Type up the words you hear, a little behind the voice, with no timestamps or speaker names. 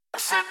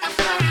Yeah,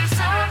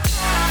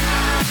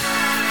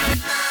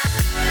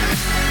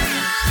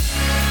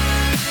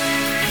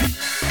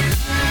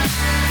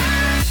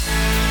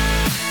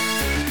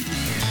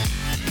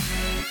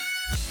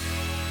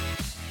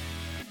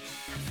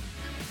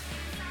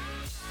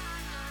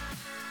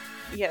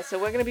 so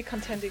we're going to be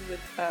contending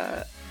with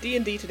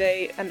D&D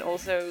today, and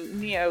also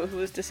Neo, who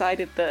has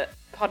decided that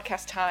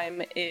podcast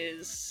time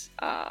is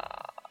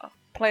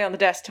play on the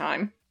desk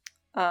time.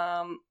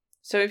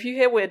 So if you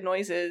hear weird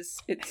noises,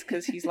 it's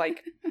because he's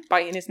like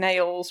biting his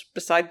nails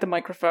beside the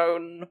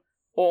microphone,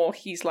 or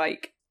he's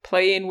like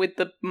playing with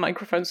the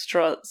microphone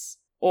struts,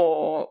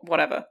 or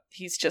whatever.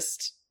 He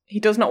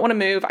does not want to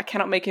move. I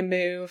cannot make him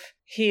move.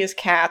 He is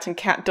Cat, and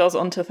Cat does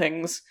unto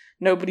things.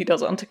 Nobody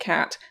does unto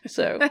Cat,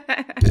 so...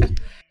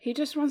 He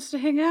just wants to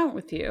hang out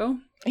with you.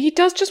 He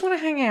does just want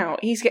to hang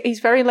out. He's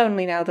very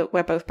lonely now that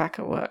we're both back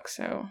at work,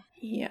 so...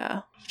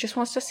 Yeah. He just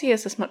wants to see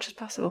us as much as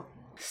possible.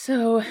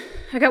 So,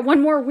 I got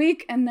one more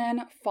week, and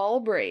then fall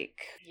break.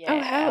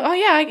 Yeah. Oh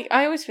yeah,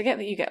 I always forget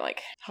that you get,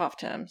 like, half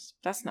terms.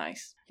 That's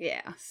nice.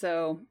 Yeah,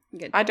 so...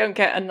 I don't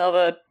get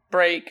another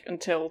break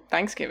until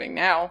Thanksgiving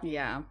now.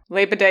 Yeah.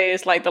 Labor Day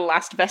is, like, the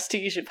last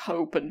vestige of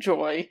hope and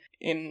joy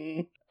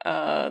in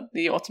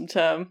the autumn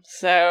term.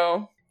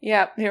 So,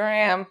 yeah, here I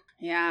am.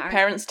 Yeah.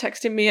 Parents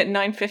texting me at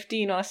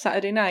 9:15 on a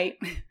Saturday night.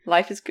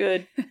 Life is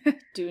good.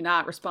 Do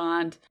not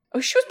respond. Oh,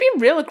 she was being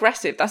real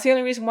aggressive. That's the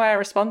only reason why I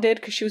responded,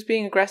 because she was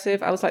being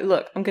aggressive. I was like,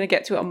 look, I'm going to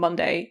get to it on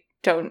Monday.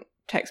 Don't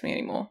text me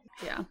anymore.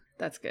 Yeah,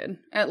 that's good.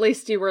 At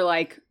least you were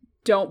like,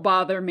 don't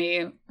bother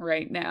me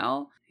right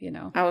now, you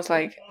know. I was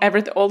like,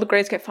 all the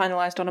grades get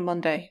finalized on a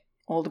Monday.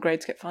 All the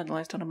grades get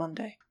finalized on a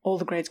Monday. All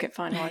the grades get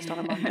finalized on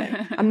a Monday.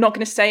 I'm not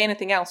going to say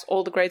anything else.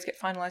 All the grades get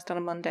finalized on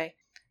a Monday.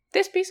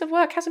 This piece of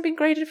work hasn't been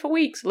graded for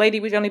weeks. Lady,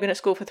 we've only been at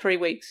school for 3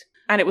 weeks.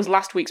 And it was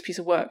last week's piece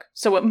of work.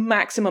 So at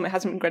maximum, it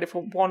hasn't been graded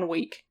for 1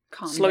 week.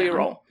 Slow your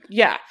roll.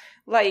 Yeah.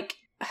 Like,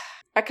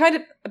 part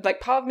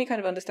of me kind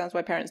of understands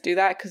why parents do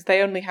that, because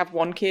they only have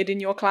one kid in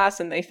your class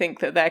and they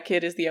think that their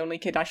kid is the only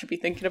kid I should be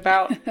thinking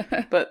about.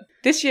 But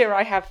this year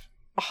I have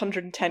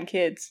 110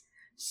 kids.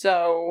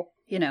 So,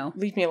 you know,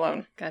 leave me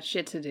alone. Got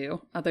shit to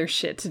do. Other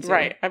shit to do.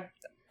 Right.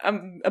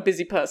 I'm a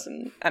busy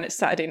person, and it's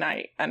Saturday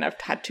night, and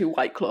I've had 2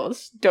 White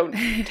Claws. Don't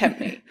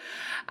tempt me.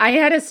 I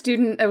had a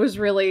student that was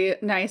really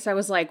nice. I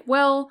was like,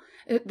 well,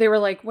 they were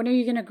like, when are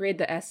you going to grade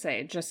the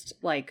essay? Just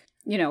like,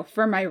 you know,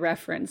 for my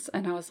reference.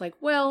 And I was like,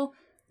 well,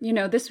 you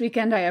know, this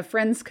weekend I have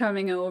friends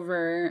coming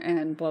over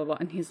and blah, blah.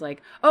 And he's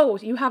like, oh,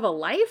 you have a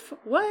life?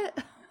 What?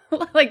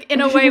 Like,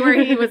 in a way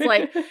where he was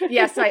like,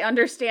 yes, I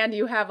understand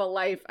you have a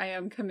life. I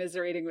am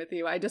commiserating with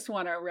you. I just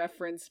want a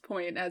reference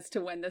point as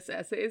to when this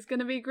essay is going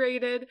to be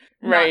graded.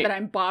 Right. Not that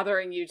I'm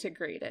bothering you to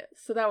grade it.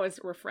 So that was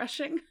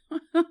refreshing.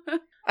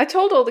 I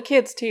told all the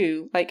kids,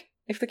 too, like,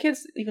 if the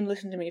kids even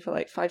listen to me for,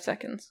 like, 5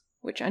 seconds,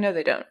 which I know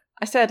they don't,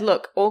 I said,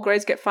 look, all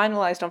grades get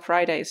finalized on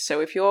Fridays,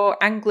 so if you're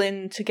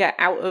angling to get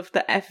out of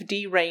the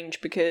FD range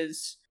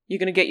because you're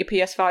going to get your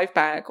PS5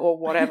 back or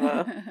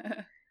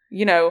whatever,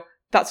 you know...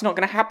 That's not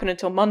going to happen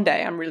until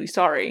Monday. I'm really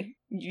sorry.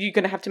 You're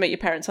going to have to make your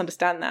parents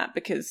understand that,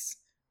 because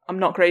I'm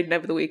not grading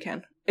over the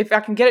weekend. If I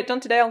can get it done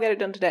today, I'll get it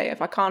done today.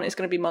 If I can't, it's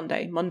going to be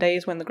Monday. Monday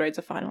is when the grades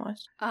are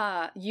finalized.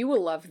 You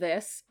will love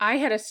this. I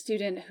had a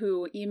student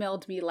who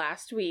emailed me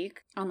last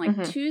week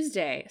on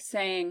Tuesday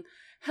saying,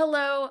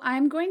 hello,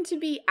 I'm going to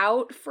be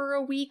out for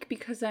a week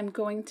because I'm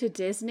going to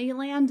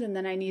Disneyland and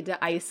then I need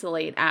to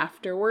isolate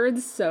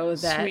afterwards so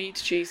that... Sweet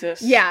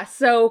Jesus. Yeah,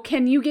 so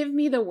can you give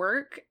me the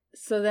work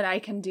so that I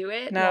can do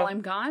it while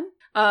I'm gone?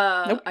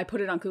 Nope. I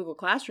put it on Google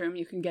Classroom.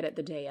 You can get it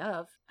the day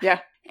of. Yeah.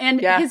 And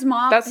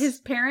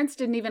his parents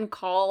didn't even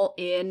call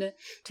in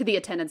to the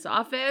attendance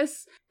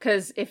office,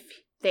 because if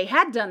they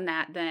had done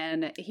that,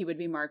 then he would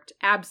be marked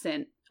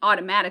absent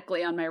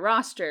automatically on my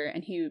roster,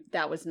 and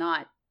that was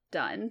not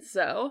done,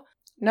 so...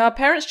 No,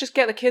 parents just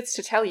get the kids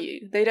to tell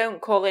you. They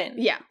don't call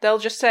in. Yeah. They'll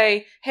just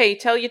say, hey,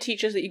 tell your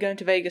teachers that you're going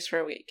to Vegas for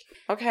a week.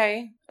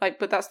 Okay.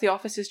 But that's the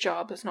office's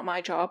job. That's not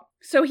my job.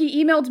 So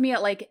he emailed me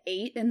at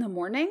 8 in the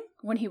morning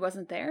when he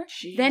wasn't there.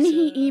 Jesus. Then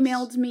he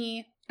emailed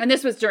me, and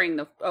this was during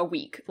a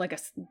week,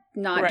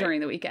 not during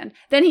the weekend.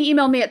 Then he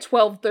emailed me at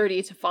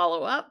 12:30 to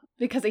follow up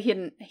because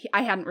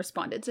I hadn't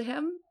responded to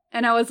him.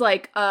 And I was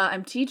like,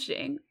 I'm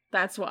teaching.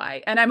 That's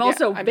why. And I'm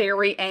also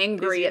very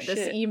angry at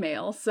this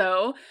email,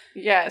 so...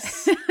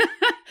 Yes.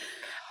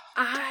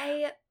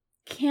 I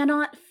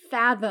cannot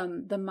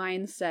fathom the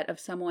mindset of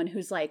someone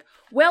who's like,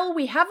 well,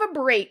 we have a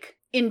break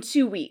in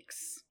 2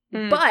 weeks,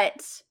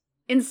 but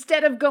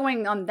instead of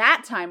going on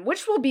that time,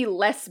 which will be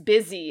less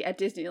busy at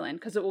Disneyland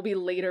because it will be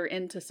later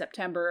into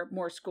September,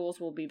 more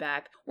schools will be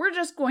back, we're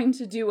just going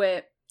to do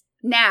it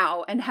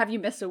now and have you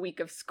miss a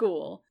week of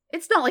school.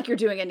 It's not like you're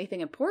doing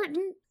anything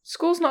important.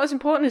 School's not as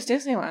important as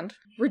Disneyland.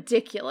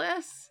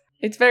 Ridiculous.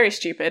 It's very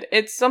stupid.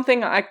 It's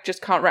something I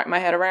just can't wrap my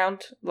head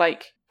around.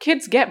 Like,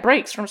 kids get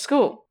breaks from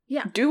school.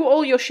 Yeah. Do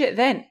all your shit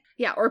then.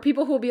 Yeah, or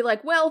people who will be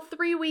like, well,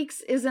 3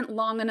 weeks isn't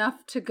long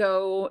enough to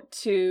go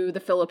to the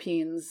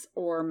Philippines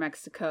or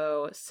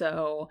Mexico,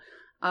 so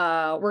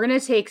we're going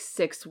to take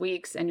 6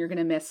 weeks and you're going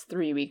to miss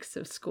 3 weeks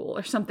of school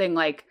or something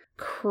like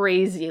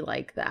crazy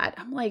like that.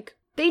 I'm like,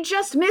 they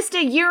just missed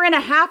a year and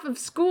a half of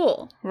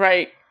school.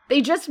 Right.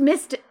 They just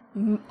missed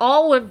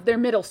all of their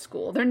middle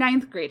school. They're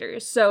 9th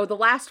graders. So the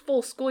last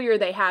full school year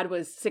they had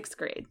was 6th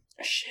grade.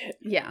 Shit.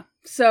 Yeah.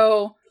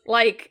 So,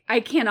 like, I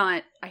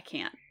can't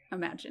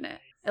imagine it.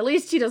 At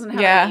least he doesn't have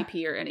an EP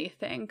or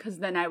anything, because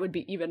then I would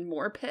be even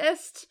more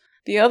pissed.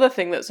 The other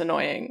thing that's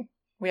annoying,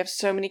 we have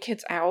so many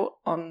kids out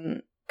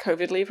on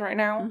COVID leave right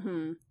now.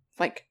 Mm-hmm.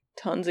 Like,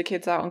 tons of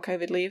kids out on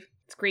COVID leave.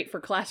 It's great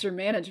for classroom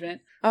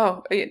management.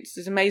 Oh,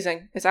 it's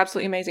amazing. It's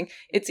absolutely amazing.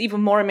 It's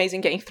even more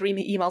amazing getting 3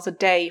 emails a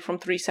day from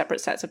 3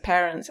 separate sets of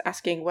parents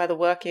asking where the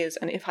work is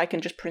and if I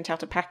can just print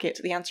out a packet.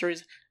 The answer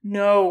is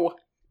no.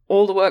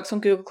 All the work's on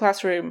Google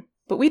Classroom.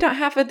 But we don't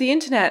have the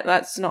internet.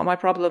 That's not my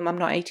problem. I'm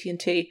not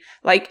AT&T.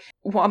 Like,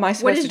 what am I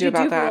supposed to do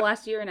about that? What did you do for the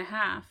last year and a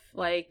half?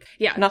 Like,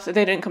 yeah. Nothing.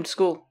 They didn't come to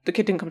school. The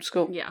kid didn't come to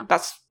school. Yeah.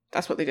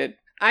 That's what they did.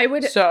 I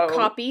would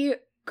copy,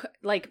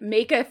 like,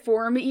 make a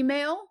form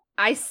email.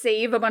 I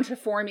save a bunch of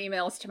form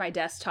emails to my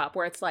desktop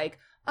where it's like,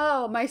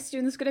 oh, my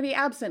student's going to be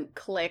absent.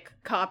 Click,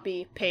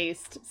 copy,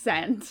 paste,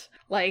 send.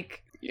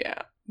 Like,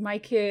 yeah. My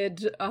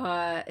kid,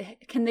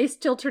 can they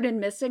still turn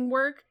in missing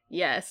work?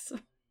 Yes.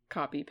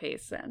 Copy,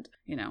 paste, send.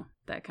 You know,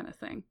 that kind of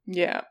thing.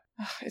 Yeah.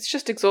 It's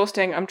just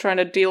exhausting. I'm trying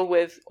to deal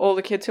with all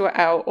the kids who are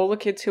out, all the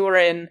kids who are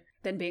in.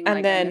 Then being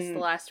like, I missed the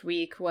last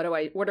week. What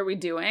are we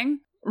doing?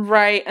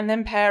 Right. And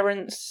then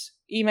parents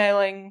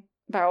emailing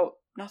about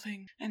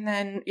nothing. And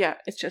then, yeah,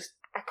 it's just,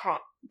 I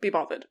can't be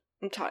bothered.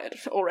 I'm tired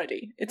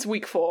already. It's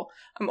week 4.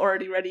 I'm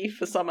already ready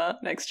for summer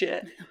next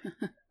year.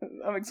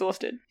 I'm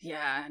exhausted.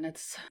 Yeah, and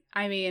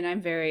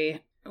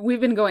we've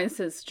been going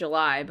since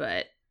July,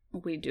 but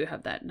we do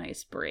have that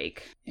nice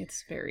break.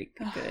 It's very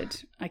good.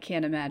 I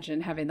can't imagine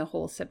having the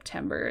whole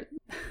September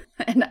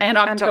and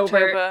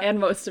October and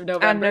most of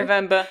November. And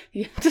November.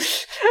 Yeah.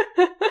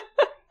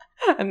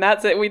 And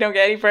that's it. We don't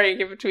get any break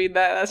in between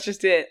that. That's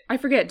just it. I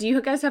forget. Do you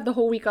guys have the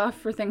whole week off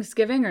for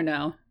Thanksgiving or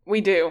no?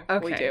 We do.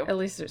 Okay. We do. At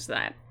least there's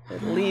that.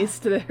 At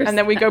least there's And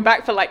then we go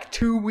back for like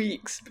 2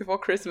 weeks before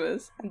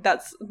Christmas. And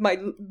that's my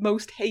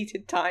most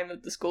hated time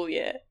of the school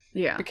year.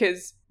 Yeah.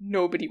 Because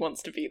nobody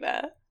wants to be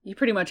there. You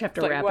pretty much have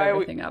to wrap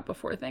everything up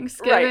before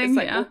Thanksgiving. Right. It's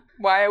like,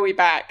 why are we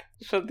back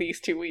for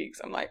these 2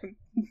 weeks? I'm like,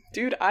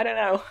 dude, I don't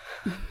know.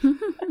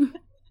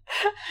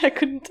 I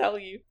couldn't tell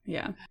you.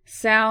 Yeah.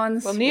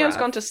 Sounds Well, Neo's rough.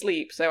 gone to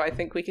sleep, so I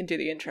think we can do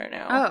the intro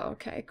now. Oh,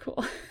 okay,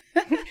 cool.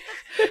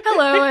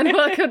 Hello, and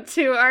welcome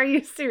to Are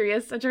You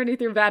Serious? A Journey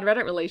Through Bad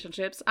Reddit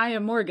Relationships. I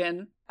am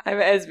Morgan. I'm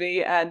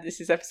Esme, and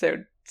this is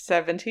episode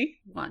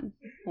 71.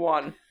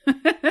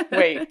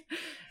 Wait.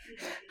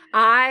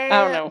 I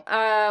don't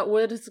know.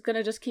 Was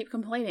gonna just keep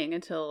complaining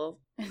until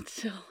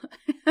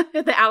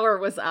the hour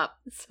was up.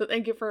 So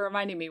thank you for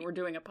reminding me we're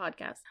doing a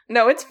podcast.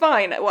 No, it's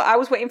fine. Well, I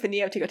was waiting for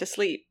Neo to go to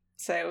sleep,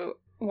 so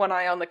one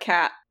eye on the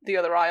cat, the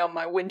other eye on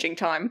my whinging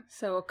time.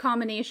 So a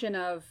combination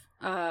of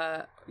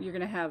you're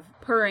gonna have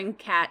purring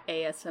cat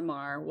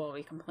ASMR while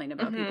we complain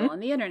about people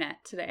on the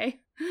internet today,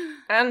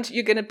 and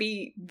you're gonna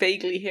be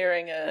vaguely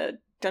hearing a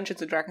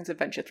Dungeons & Dragons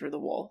adventure through the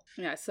wall.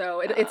 Yeah,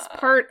 so it's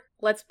part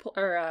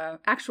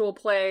actual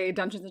play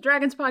Dungeons &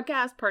 Dragons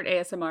podcast, part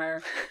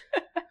ASMR,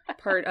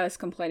 part us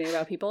complaining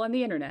about people on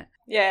the internet.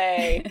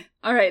 Yay.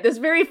 All right, this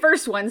very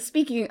first one,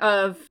 speaking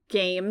of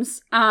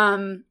games,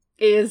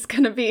 is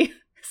going to be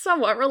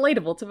somewhat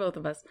relatable to both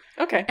of us.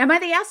 Okay. Am I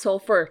the asshole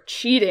for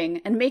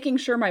cheating and making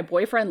sure my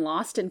boyfriend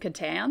lost in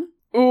Catan?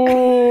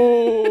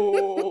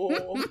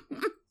 Ooh.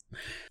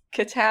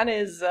 Catan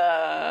is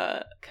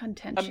a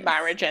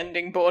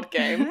marriage-ending board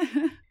game.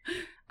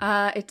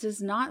 It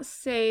does not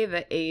say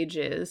the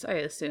ages. I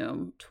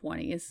assume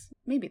 20s,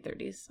 maybe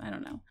 30s. I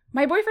don't know.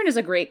 My boyfriend is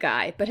a great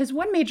guy, but his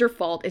one major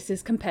fault is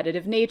his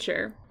competitive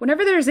nature.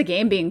 Whenever there is a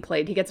game being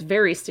played, he gets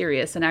very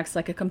serious and acts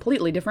like a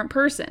completely different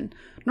person.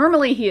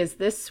 Normally, he is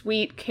this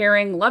sweet,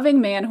 caring, loving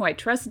man who I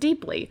trust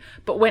deeply,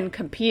 but when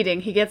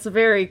competing, he gets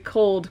very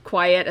cold,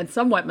 quiet, and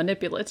somewhat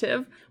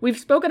manipulative. We've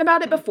spoken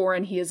about it before,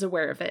 and he is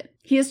aware of it.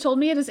 He has told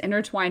me it is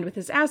intertwined with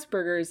his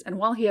Asperger's, and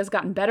while he has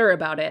gotten better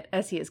about it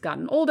as he has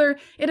gotten older,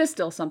 it is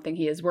still something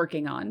he is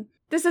working on.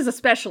 This is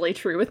especially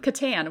true with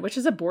Catan, which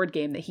is a board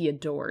game that he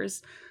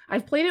adores.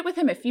 I've played it with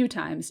him a few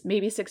times,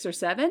 maybe 6 or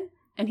 7,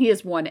 and he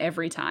has won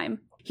every time.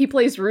 He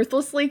plays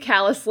ruthlessly,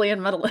 callously,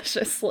 and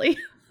maliciously.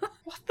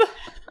 What the?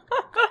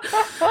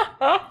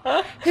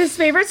 His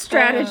favorite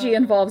strategy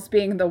involves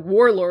being the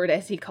warlord,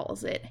 as he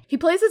calls it. He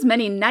plays as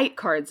many knight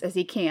cards as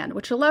he can,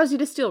 which allows you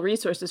to steal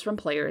resources from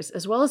players,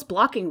 as well as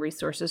blocking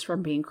resources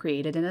from being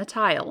created in a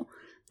tile.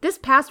 This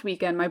past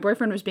weekend, my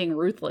boyfriend was being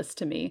ruthless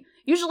to me.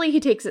 Usually he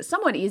takes it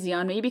somewhat easy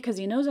on me because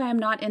he knows I am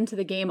not into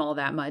the game all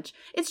that much.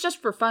 It's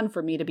just for fun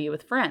for me to be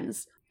with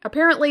friends.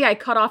 Apparently, I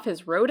cut off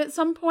his road at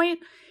some point.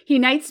 He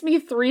knights me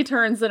 3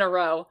 turns in a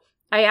row.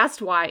 I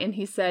asked why, and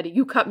he said,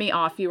 "You cut me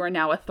off, you are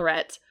now a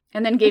threat,"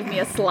 and then gave me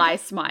a sly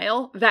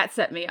smile. That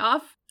set me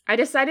off. I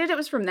decided it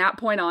was from that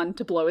point on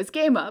to blow his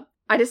game up.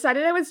 I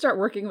decided I would start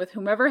working with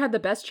whomever had the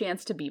best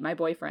chance to be my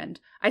boyfriend.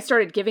 I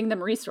started giving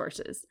them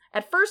resources.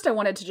 At first, I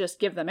wanted to just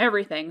give them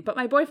everything, but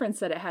my boyfriend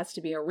said it has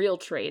to be a real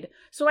trade,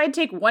 so I'd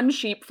take 1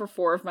 sheep for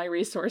 4 of my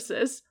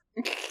resources.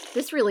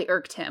 This really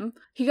irked him.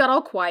 He got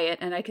all quiet,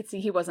 and I could see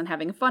he wasn't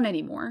having fun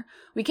anymore.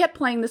 We kept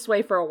playing this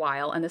way for a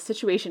while, and the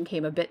situation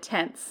came a bit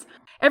tense.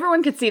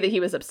 Everyone could see that he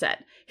was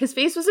upset. His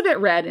face was a bit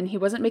red, and he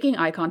wasn't making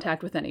eye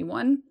contact with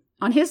anyone.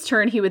 On his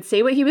turn, he would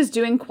say what he was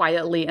doing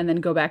quietly and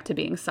then go back to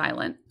being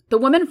silent. The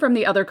woman from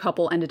the other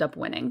couple ended up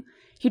winning.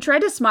 He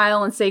tried to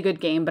smile and say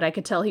good game, but I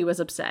could tell he was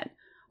upset.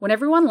 When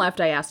everyone left,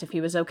 I asked if he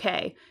was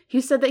okay.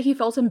 He said that he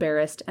felt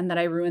embarrassed and that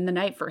I ruined the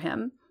night for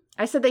him.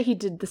 I said that he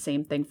did the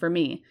same thing for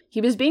me.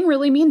 He was being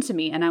really mean to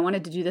me, and I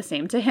wanted to do the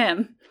same to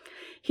him.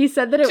 He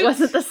said that it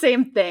wasn't the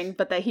same thing,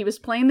 but that he was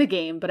playing the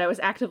game, but I was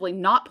actively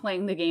not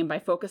playing the game by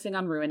focusing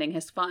on ruining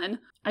his fun.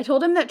 I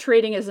told him that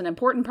trading is an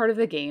important part of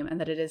the game, and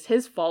that it is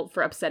his fault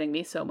for upsetting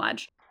me so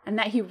much, and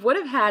that he would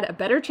have had a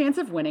better chance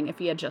of winning if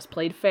he had just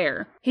played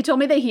fair. He told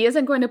me that he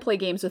isn't going to play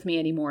games with me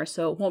anymore,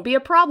 so it won't be a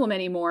problem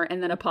anymore,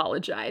 and then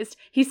apologized.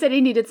 He said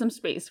he needed some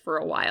space for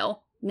a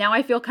while. Now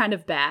I feel kind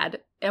of bad.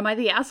 Am I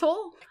the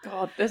asshole?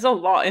 God, there's a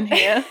lot in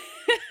here.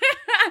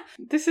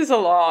 This is a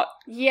lot.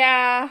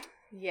 Yeah.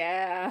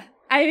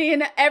 I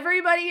mean,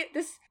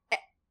 this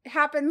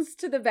happens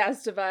to the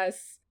best of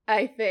us,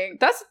 I think.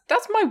 That's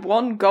my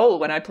one goal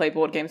when I play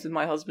board games with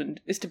my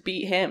husband, is to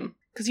beat him.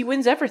 Because he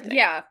wins everything.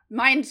 Yeah,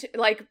 mine,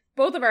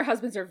 both of our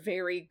husbands are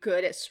very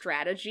good at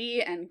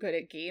strategy and good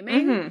at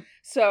gaming. Mm-hmm.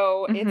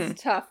 So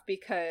it's tough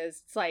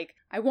because it's like,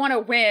 I want to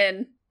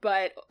win,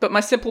 but my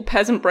simple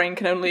peasant brain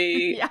can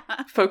only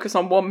focus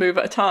on one move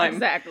at a time.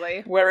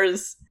 Exactly.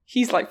 Whereas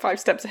he's like 5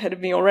 steps ahead of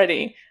me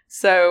already.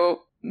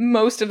 So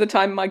most of the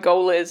time my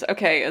goal is,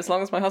 okay, as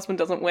long as my husband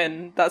doesn't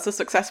win, that's a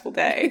successful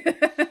day.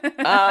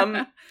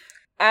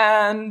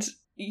 And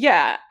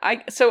yeah,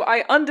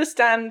 I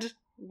understand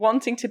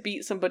wanting to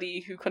beat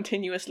somebody who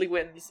continuously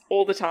wins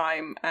all the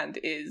time and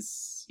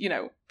is,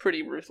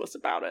 pretty ruthless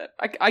about it.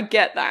 I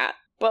get that.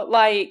 But,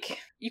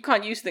 you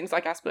can't use things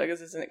like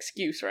Asperger's as an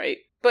excuse, right?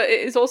 But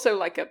it is also,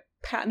 a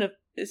pattern of...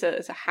 It's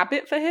a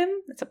habit for him.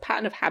 It's a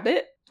pattern of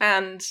habit.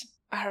 And,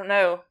 I don't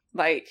know,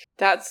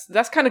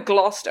 that's kind of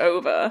glossed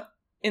over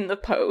in the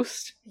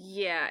post.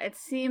 Yeah, it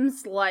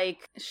seems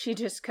like she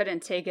just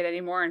couldn't take it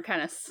anymore and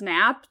kind of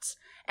snapped.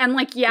 And,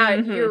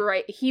 you're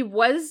right. He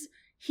was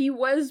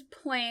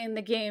playing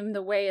the game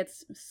the way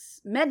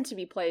it's meant to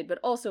be played, but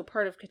also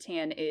part of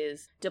Catan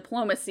is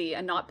diplomacy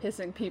and not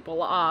pissing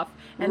people off.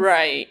 And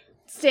right.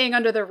 Staying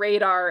under the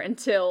radar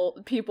until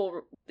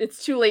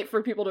it's too late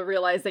for people to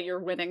realize that you're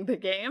winning the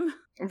game.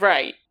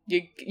 Right.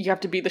 You have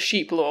to be the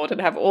sheep lord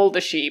and have all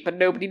the sheep, and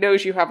nobody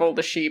knows you have all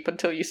the sheep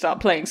until you start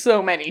playing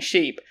so many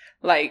sheep.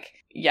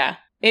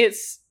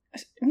 It's...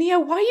 Nia,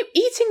 why are you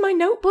eating my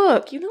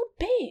notebook? You little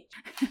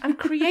bitch. I'm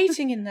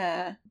creating in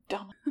there.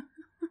 Dumb.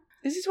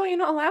 This is why you're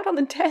not allowed on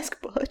the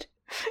desk, bud.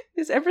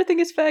 Because everything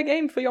is fair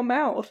game for your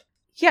mouth.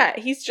 Yeah,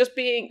 he's just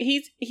being...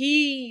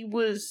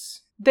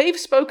 They've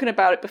spoken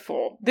about it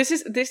before. This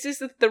is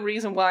the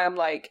reason why I'm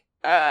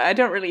I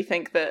don't really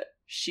think that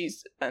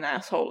she's an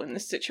asshole in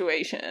this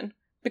situation.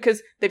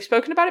 Because they've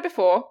spoken about it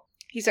before.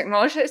 He's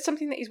acknowledged that it's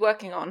something that he's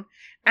working on.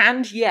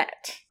 And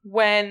yet,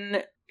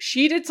 when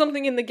she did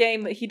something in the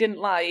game that he didn't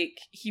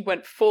like, he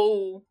went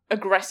full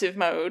aggressive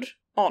mode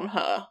on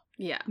her.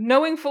 Yeah.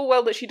 Knowing full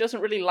well that she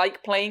doesn't really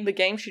like playing the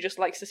game, she just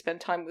likes to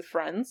spend time with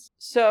friends.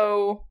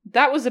 So,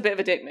 that was a bit of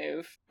a dick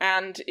move.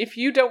 And if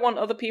you don't want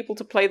other people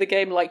to play the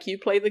game like you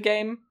play the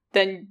game,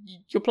 then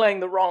you're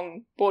playing the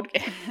wrong board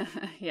game.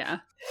 Yeah.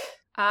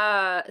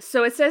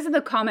 So it says in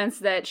the comments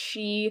that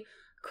she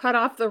cut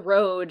off the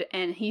road,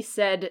 and he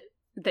said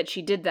that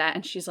she did that,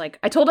 and she's like,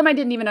 I told him I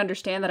didn't even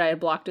understand that I had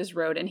blocked his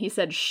road, and he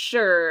said,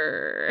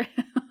 sure.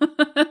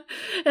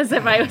 As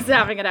if I was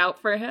having it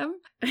out for him.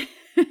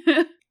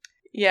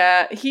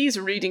 Yeah, he's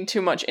reading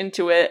too much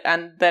into it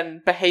and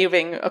then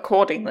behaving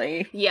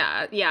accordingly.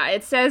 Yeah.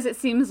 It says it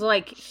seems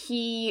like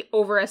he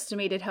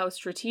overestimated how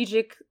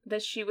strategic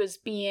that she was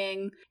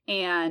being,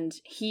 and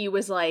he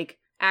was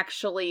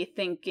actually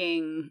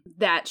thinking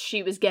that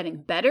she was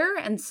getting better,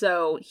 and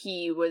so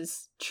he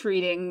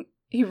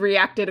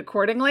reacted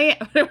accordingly,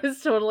 but it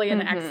was totally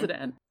an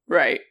accident.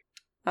 Right.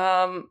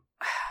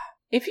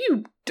 If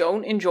you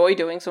don't enjoy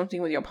doing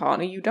something with your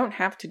partner, you don't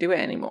have to do it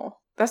anymore.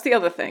 That's the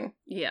other thing.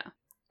 Yeah.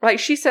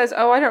 She says,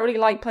 I don't really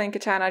like playing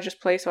Catan, I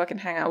just play so I can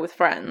hang out with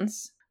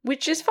friends.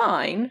 Which is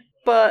fine,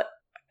 but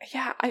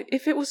yeah,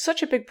 if it was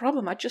such a big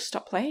problem, I'd just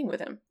stop playing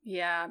with him.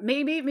 Yeah,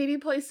 maybe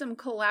play some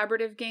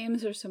collaborative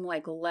games or some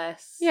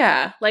less.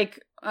 Yeah.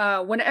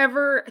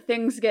 Whenever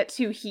things get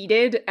too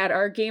heated at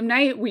our game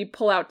night, we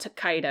pull out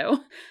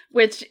Takedo,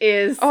 which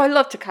is... Oh, I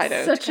love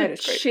Takedo. Such a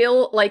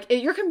chill,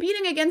 you're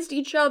competing against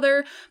each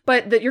other,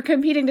 but that you're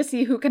competing to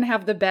see who can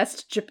have the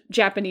best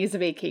Japanese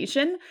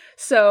vacation.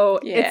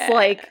 So yeah.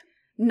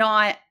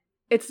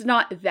 It's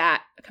not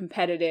that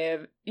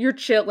competitive. You're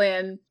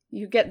chilling.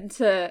 You get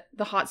into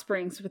the hot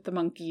springs with the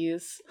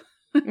monkeys.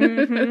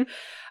 Mm-hmm.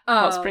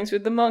 Hot Springs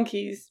with the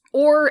Monkeys.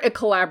 Or a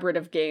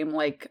collaborative game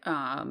like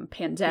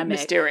Pandemic.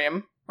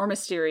 Mysterium. Or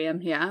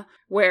Mysterium, yeah.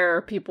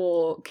 Where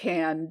people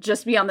can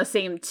just be on the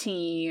same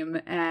team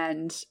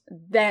and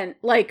then,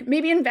 like,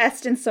 maybe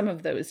invest in some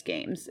of those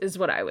games, is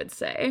what I would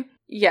say.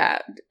 Yeah,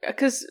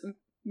 because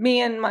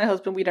me and my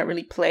husband, we don't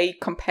really play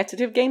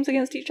competitive games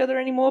against each other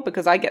anymore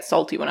because I get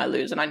salty when I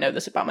lose, and I know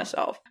this about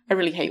myself. I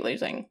really hate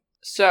losing.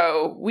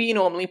 So we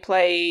normally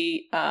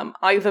play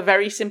either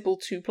very simple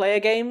two-player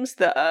games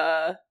that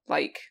are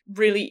like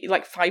really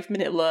like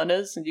 5-minute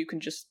learners, and you can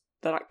just,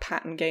 they're like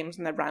pattern games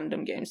and they're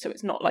random games, so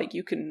it's not like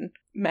you can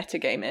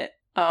metagame it.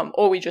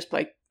 Or we just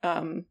play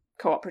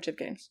cooperative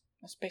games.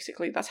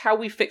 That's how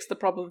we fix the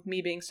problem of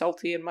me being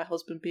salty and my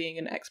husband being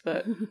an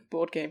expert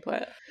board game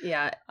player.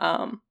 Yeah.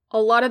 A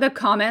lot of the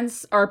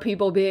comments are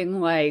people being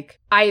like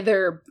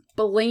either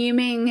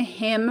blaming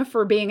him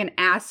for being an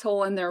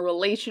asshole in their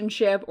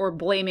relationship or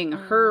blaming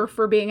her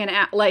for being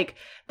like,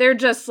 they're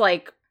just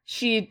like,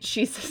 she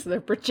says they're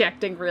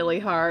projecting really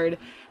hard.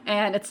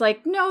 And it's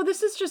like, no,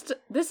 this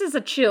is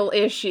a chill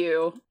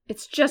issue.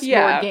 It's just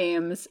board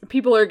games.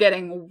 People are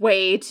getting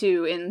way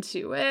too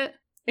into it.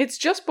 It's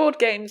just board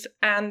games,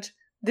 and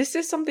this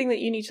is something that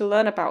you need to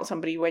learn about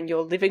somebody when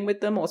you're living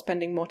with them or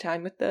spending more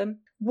time with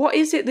them. What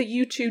is it that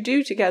you two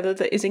do together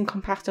that is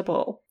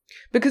incompatible?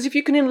 Because if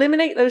you can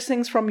eliminate those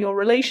things from your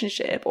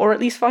relationship, or at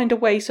least find a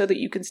way so that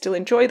you can still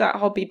enjoy that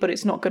hobby but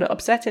it's not going to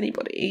upset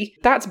anybody,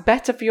 that's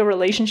better for your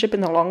relationship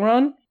in the long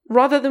run,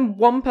 rather than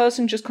one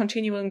person just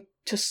continuing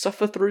to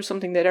suffer through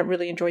something they don't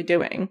really enjoy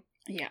doing.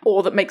 Yeah.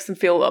 Or that makes them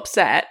feel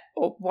upset,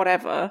 or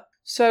whatever.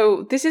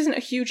 So this isn't a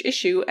huge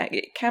issue.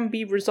 It can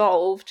be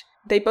resolved.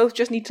 They both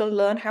just need to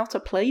learn how to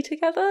play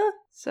together.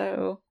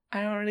 So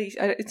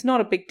it's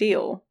not a big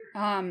deal.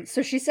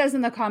 So she says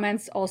in the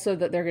comments also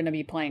that they're going to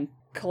be playing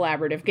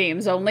collaborative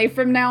games only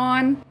from now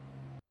on.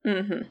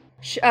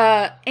 Mm-hmm.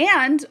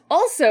 And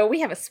also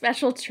we have a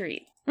special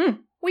treat.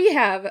 We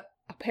have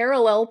a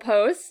parallel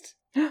post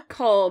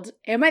called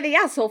 "Am I the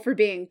Asshole for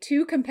Being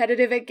Too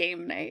Competitive at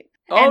Game Night?"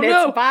 And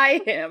it's by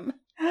him.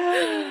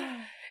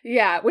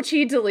 Yeah, which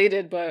he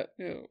deleted, but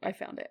I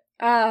found it.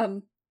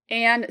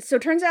 And so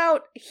it turns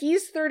out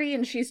he's 30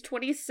 and she's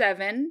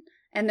 27,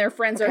 and their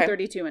friends are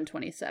 32 and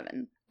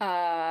 27.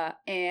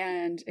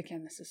 And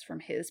again, this is from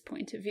his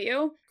point of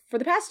view. For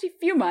the past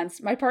few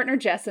months, my partner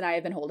Jess and I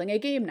have been holding a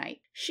game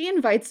night. She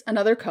invites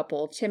another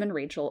couple, Tim and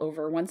Rachel,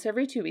 over once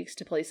every 2 weeks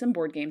to play some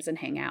board games and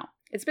hang out.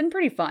 It's been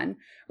pretty fun.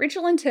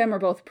 Rachel and Tim are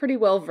both pretty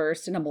well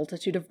versed in a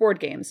multitude of board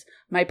games.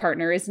 My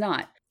partner is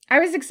not. I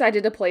was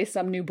excited to play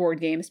some new board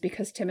games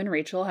because Tim and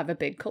Rachel have a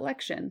big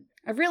collection.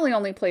 I've really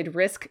only played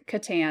Risk,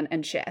 Catan,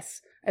 and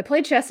chess. I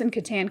play chess and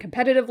Catan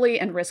competitively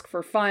and Risk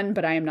for fun,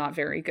 but I am not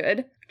very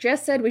good.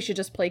 Jess said we should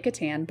just play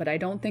Catan, but I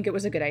don't think it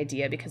was a good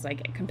idea because I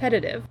get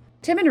competitive.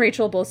 Tim and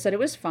Rachel both said it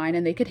was fine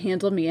and they could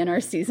handle me and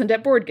are seasoned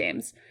at board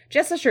games.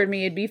 Jess assured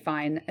me it'd be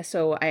fine,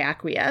 so I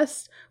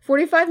acquiesced.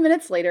 45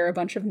 minutes later, a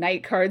bunch of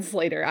night cards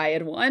later, I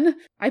had won.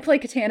 I play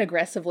Catan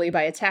aggressively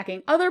by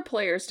attacking other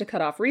players to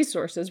cut off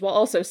resources while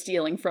also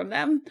stealing from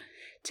them.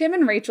 Tim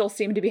and Rachel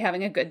seemed to be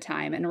having a good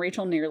time, and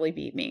Rachel nearly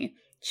beat me.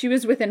 She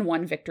was within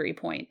 1 victory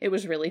point. It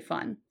was really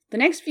fun. The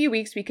next few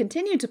weeks, we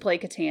continued to play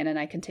Catan, and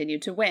I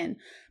continued to win.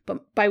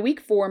 But by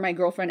week 4, my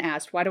girlfriend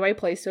asked, why do I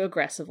play so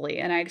aggressively?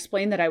 And I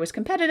explained that I was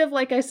competitive,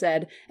 like I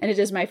said, and it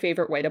is my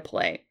favorite way to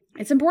play.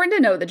 It's important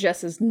to note that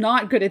Jess is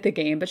not good at the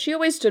game, but she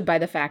always stood by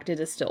the fact it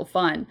is still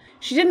fun.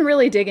 She didn't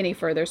really dig any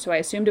further, so I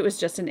assumed it was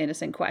just an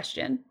innocent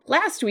question.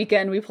 Last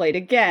weekend, we played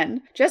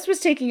again. Jess was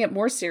taking it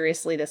more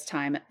seriously this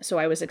time, so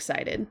I was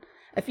excited.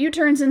 A few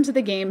turns into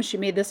the game, she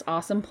made this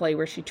awesome play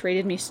where she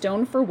traded me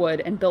stone for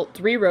wood and built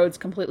 3 roads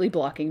completely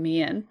blocking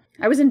me in.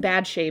 I was in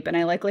bad shape, and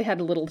I likely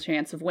had a little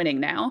chance of winning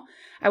now.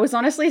 I was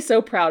honestly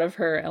so proud of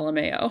her,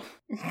 LMAO.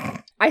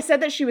 I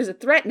said that she was a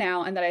threat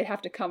now and that I'd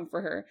have to come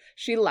for her.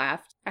 She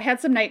laughed. I had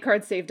some night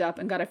cards saved up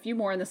and got a few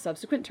more in the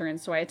subsequent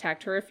turns, so I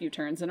attacked her a few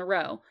turns in a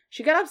row.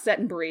 She got upset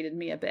and berated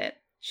me a bit.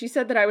 She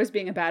said that I was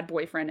being a bad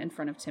boyfriend in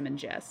front of Tim and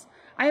Jess.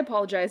 I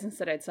apologized and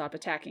said I'd stop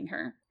attacking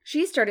her.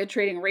 She started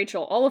trading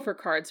Rachel all of her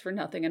cards for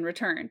nothing in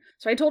return,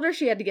 so I told her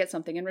she had to get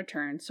something in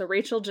return, so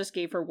Rachel just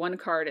gave her 1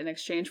 card in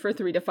exchange for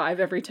 3 to 5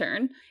 every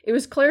turn. It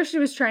was clear she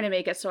was trying to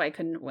make it so I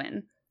couldn't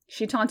win.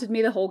 She taunted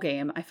me the whole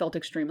game. I felt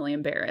extremely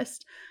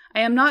embarrassed.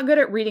 I am not good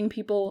at reading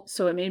people,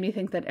 so it made me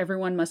think that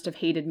everyone must have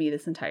hated me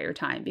this entire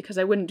time, because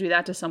I wouldn't do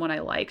that to someone I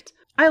liked.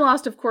 I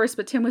lost, of course,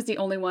 but Tim was the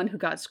only one who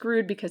got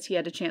screwed because he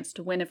had a chance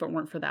to win if it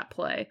weren't for that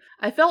play.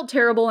 I felt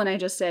terrible, and I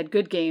just said,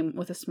 good game,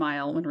 with a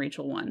smile when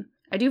Rachel won.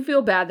 I do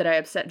feel bad that I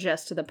upset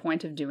Jess to the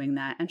point of doing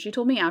that, and she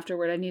told me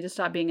afterward I need to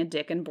stop being a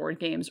dick in board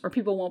games, or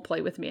people won't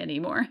play with me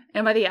anymore.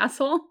 Am I the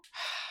asshole?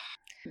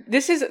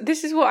 This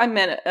is what I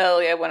meant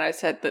earlier when I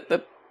said that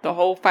the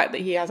whole fact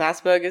that he has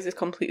Asperger's is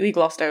completely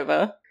glossed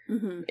over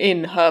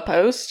in her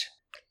post.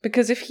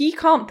 Because if he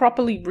can't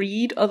properly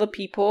read other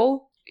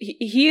people,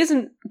 he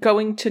isn't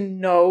going to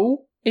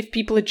know if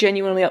people are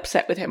genuinely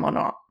upset with him or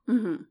not.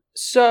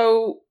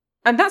 So,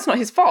 and that's not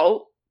his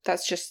fault.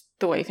 That's just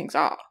the way things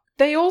are.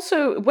 They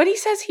also, when he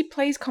says he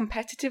plays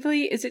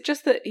competitively, is it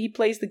just that he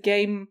plays the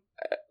game,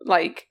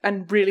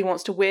 and really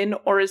wants to win,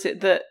 or is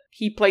it that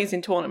he plays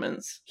in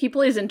tournaments? He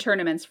plays in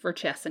tournaments for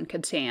chess and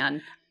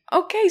Catan.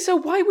 Okay, so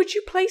why would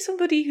you play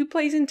somebody who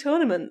plays in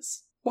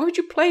tournaments? Why would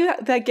you play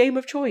their game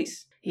of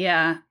choice?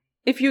 Yeah.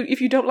 If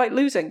you don't like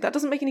losing, that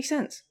doesn't make any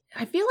sense.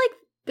 I feel like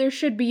there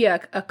should be a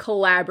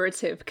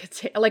collaborative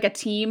Catan, like a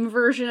team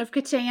version of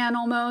Catan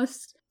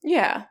almost.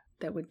 Yeah.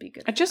 That would be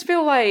good. I just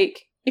feel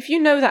like if you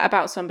know that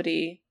about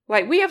somebody,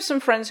 like we have some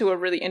friends who are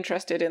really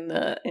interested in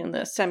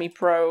the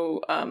semi-pro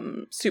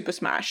Super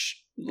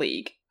Smash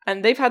League,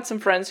 and they've had some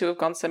friends who have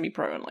gone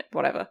semi-pro and like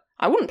whatever.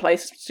 I wouldn't play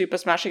Super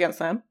Smash against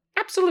them.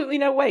 Absolutely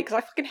no way, because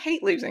I fucking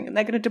hate losing and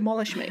they're going to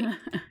demolish me.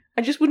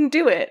 I just wouldn't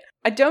do it.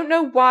 I don't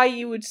know why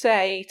you would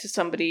say to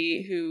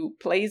somebody who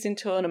plays in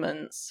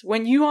tournaments,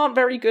 when you aren't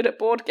very good at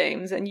board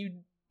games and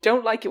you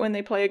don't like it when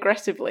they play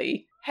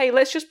aggressively, hey,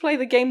 let's just play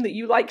the game that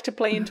you like to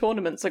play in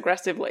tournaments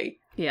aggressively.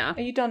 Yeah.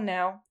 Are you done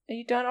now? Are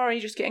you done, or are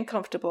you just getting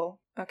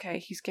comfortable? Okay,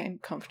 he's getting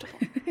comfortable.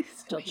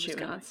 Still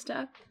chewing on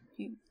stuff.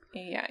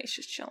 Yeah, he's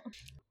just chilling.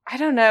 I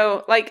don't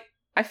know. Like,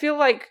 I feel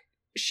like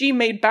she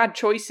made bad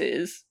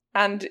choices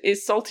and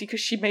is salty because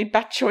she made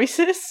bad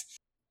choices.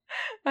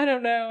 I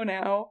don't know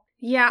now.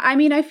 Yeah, I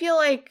mean, I feel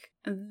like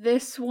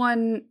this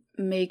one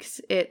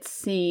makes it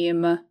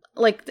seem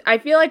like, I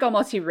feel like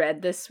almost he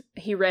read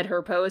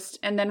her post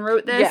and then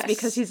wrote this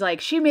because he's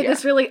like, she made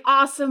this really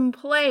awesome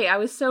play. I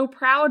was so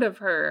proud of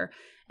her.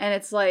 And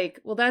it's like,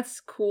 well, that's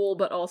cool,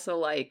 but also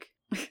like,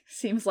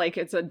 seems like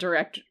it's a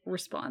direct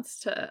response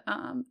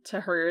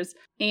to hers.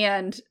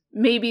 And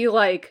maybe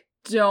like,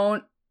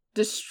 don't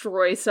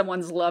destroy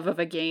someone's love of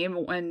a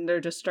game when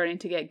they're just starting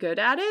to get good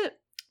at it.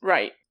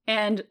 Right.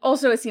 And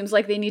also it seems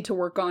like they need to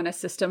work on a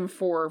system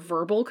for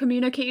verbal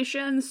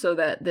communication so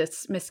that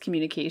this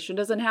miscommunication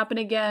doesn't happen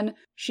again.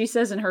 She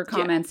says in her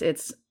comments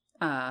it's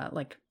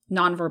like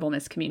nonverbal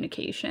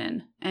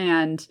miscommunication.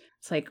 And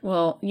it's like,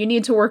 well, you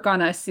need to work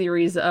on a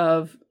series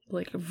of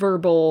like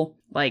verbal,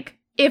 like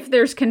if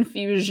there's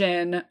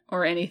confusion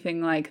or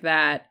anything like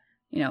that,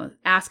 you know,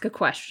 ask a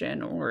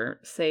question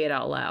or say it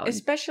out loud.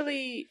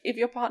 Especially if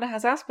your partner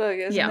has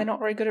Asperger's and they're not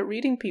very good at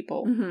reading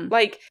people. Mm-hmm.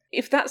 Like,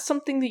 if that's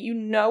something that you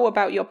know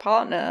about your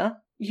partner,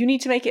 you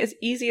need to make it as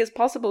easy as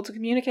possible to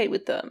communicate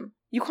with them.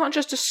 You can't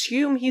just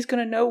assume he's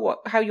going to know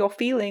how you're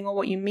feeling or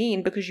what you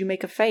mean because you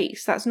make a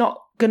face. That's not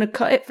going to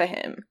cut it for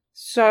him.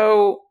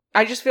 So,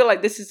 I just feel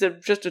like this is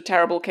just a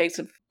terrible case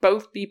of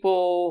both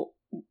people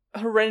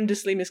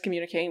horrendously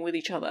miscommunicating with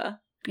each other.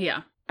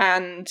 Yeah.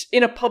 And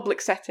in a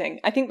public setting.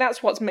 I think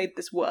that's what's made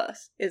this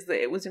worse, is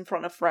that it was in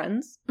front of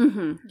friends.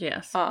 Mm-hmm.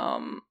 Yes.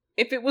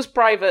 If it was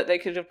private, they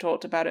could have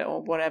talked about it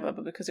or whatever,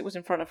 but because it was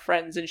in front of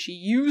friends and she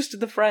used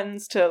the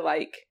friends to,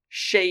 like,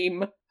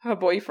 shame her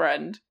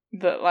boyfriend,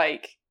 that,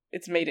 like,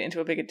 it's made it into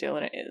a bigger deal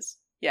than it is.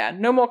 Yeah,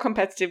 no more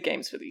competitive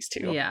games for these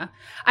two. Yeah.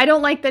 I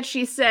don't like that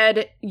she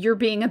said, you're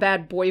being a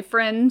bad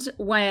boyfriend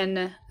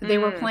when they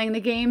were playing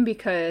the game,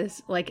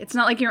 because, like, it's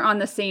not like you're on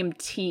the same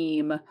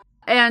team.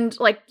 And,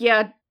 like,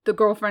 yeah, the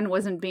girlfriend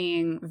wasn't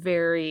being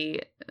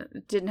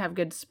didn't have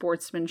good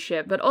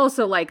sportsmanship, but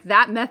also, like,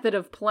 that method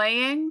of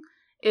playing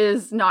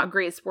is not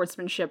great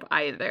sportsmanship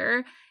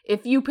either.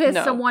 If you piss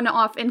someone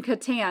off in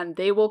Catan,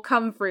 they will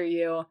come for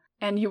you,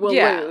 and you will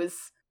lose.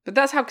 But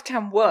that's how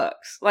Catan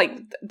works. Like,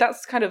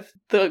 that's kind of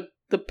the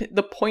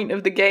point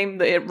of the game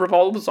that it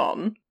revolves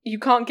on. You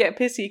can't get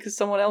pissy because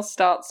someone else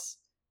starts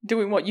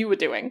doing what you were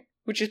doing,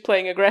 which is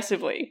playing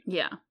aggressively.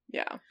 Yeah.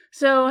 Yeah.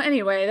 So,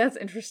 anyway, that's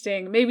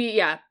interesting.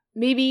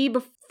 Maybe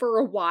for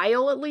a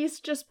while at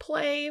least just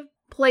play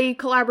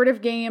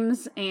collaborative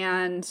games,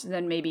 and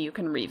then maybe you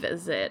can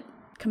revisit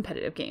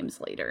competitive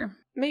games later.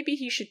 Maybe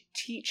he should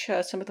teach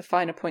her some of the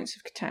finer points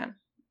of Catan.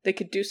 They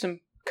could do some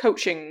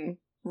coaching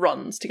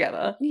runs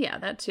together. Yeah,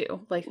 that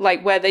too.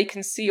 Like where they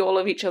can see all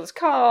of each other's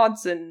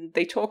cards and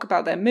they talk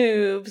about their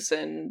moves,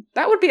 and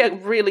that would be a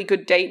really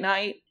good date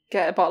night.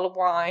 Get a bottle of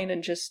wine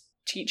and just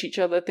teach each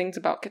other things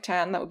about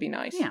Catan. That would be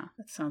nice. Yeah,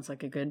 that sounds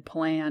like a good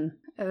plan.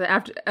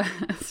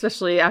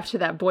 Especially after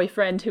that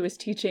boyfriend who was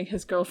teaching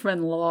his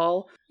girlfriend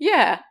LOL.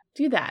 Yeah.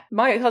 Do that.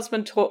 My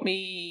husband taught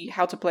me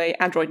how to play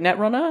Android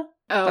Netrunner.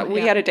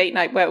 We had a date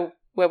night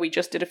where we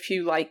just did a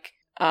few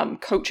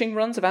coaching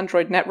runs of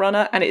Android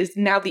Netrunner, and it is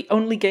now the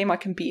only game I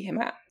can beat him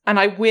at. And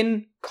I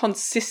win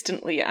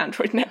consistently at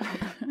Android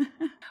Netrunner.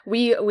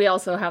 We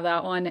also have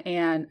that one,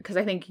 and because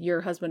I think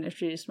your husband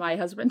introduced my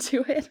husband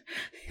to it.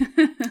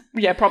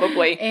 Yeah,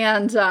 probably.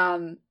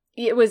 And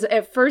it was,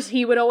 at first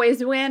he would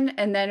always win,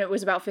 and then it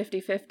was about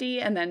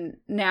 50-50, and then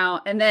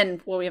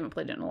we haven't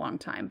played it in a long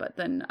time, but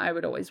then I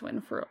would always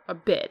win for a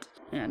bit.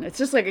 And it's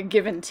just like a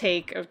give and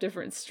take of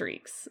different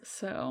streaks.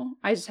 So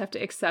I just have to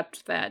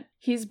accept that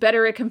he's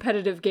better at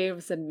competitive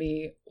games than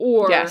me,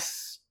 or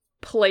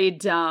play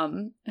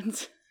dumb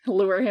and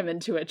lure him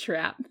into a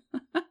trap.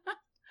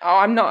 Oh,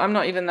 I'm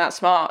not even that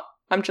smart.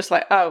 I'm just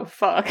like, oh,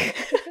 fuck.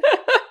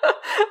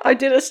 I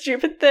did a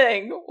stupid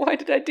thing. Why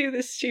did I do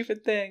this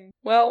stupid thing?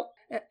 Well,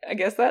 I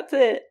guess that's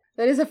it.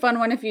 That is a fun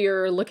one if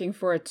you're looking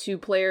for a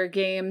 2-player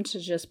game to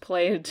just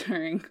play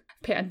during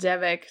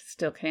pandemic,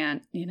 still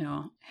can't,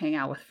 hang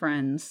out with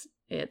friends.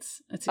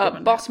 It's a good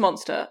one. Boss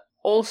Monster,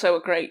 also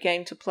a great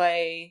game to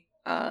play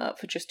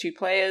for just 2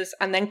 players,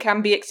 and then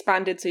can be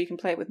expanded so you can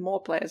play it with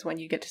more players when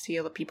you get to see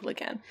other people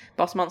again.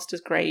 Boss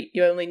Monster's great.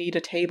 You only need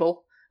a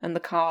table and the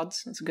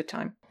cards. It's a good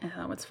time. Yeah,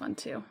 that was fun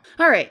too.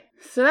 All right,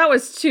 so that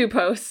was 2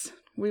 posts.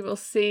 We will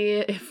see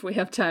if we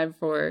have time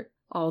for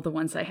all the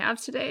ones I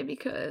have today,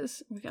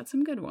 because we got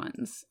some good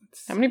ones.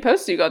 How many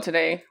posts you got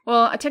today?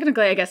 Well,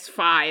 technically, I guess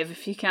 5,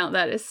 if you count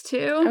that as 2.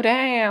 Oh,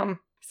 damn.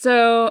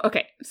 So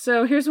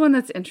here's one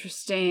that's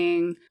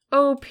interesting.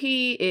 OP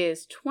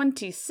is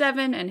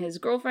 27 and his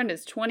girlfriend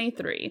is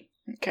 23.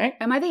 Okay.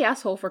 Am I the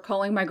asshole for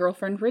calling my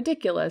girlfriend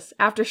ridiculous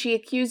after she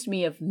accused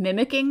me of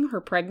mimicking her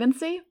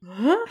pregnancy?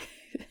 Huh?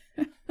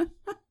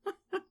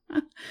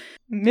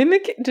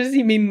 Mimic? Does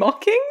he mean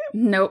mocking?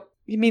 Nope.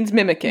 He means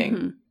mimicking.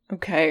 Mm-hmm.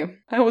 Okay.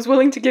 I was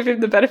willing to give him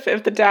the benefit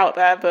of the doubt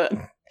there, but...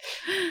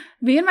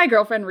 Me and my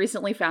girlfriend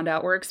recently found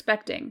out we're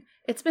expecting.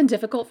 It's been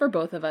difficult for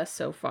both of us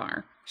so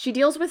far. She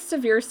deals with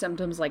severe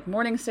symptoms like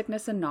morning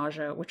sickness and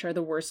nausea, which are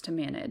the worst to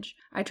manage.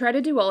 I try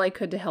to do all I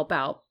could to help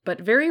out,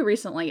 but very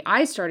recently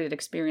I started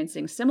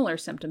experiencing similar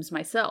symptoms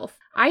myself.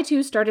 I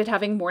too started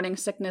having morning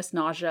sickness,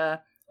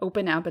 nausea,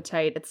 open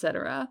appetite,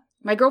 etc.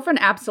 My girlfriend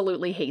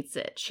absolutely hates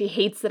it. She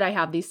hates that I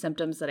have these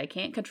symptoms that I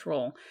can't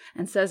control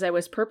and says I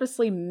was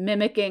purposely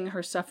mimicking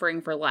her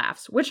suffering for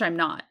laughs, which I'm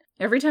not.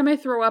 Every time I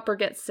throw up or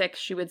get sick,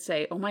 she would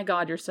say, "Oh my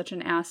God, you're such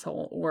an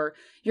asshole," or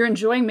 "You're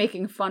enjoying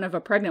making fun of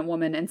a pregnant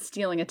woman and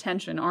stealing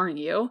attention, aren't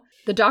you?"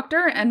 The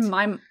doctor and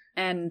mom,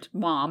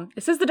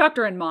 it says the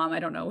doctor and mom, I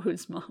don't know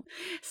who's mom,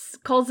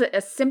 calls it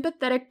a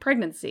sympathetic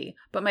pregnancy,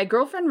 but my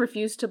girlfriend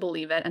refused to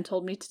believe it and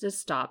told me to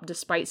stop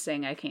despite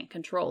saying I can't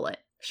control it.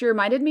 She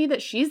reminded me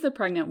that she's the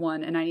pregnant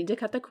one and I need to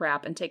cut the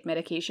crap and take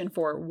medication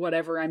for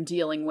whatever I'm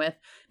dealing with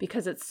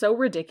because it's so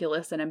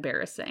ridiculous and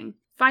embarrassing.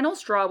 Final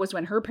straw was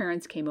when her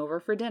parents came over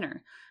for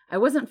dinner. I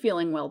wasn't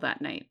feeling well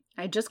that night.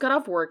 I just got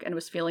off work and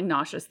was feeling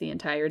nauseous the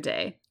entire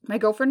day. My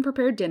girlfriend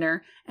prepared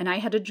dinner and I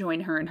had to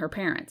join her and her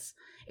parents.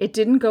 It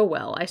didn't go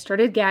well. I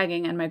started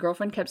gagging and my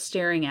girlfriend kept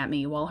staring at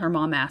me while her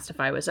mom asked if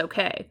I was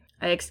okay.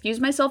 I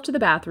excused myself to the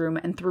bathroom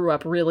and threw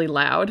up really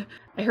loud.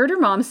 I heard her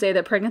mom say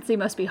that pregnancy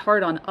must be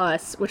hard on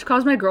us, which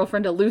caused my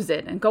girlfriend to lose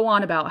it and go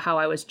on about how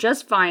I was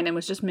just fine and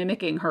was just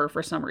mimicking her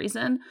for some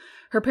reason.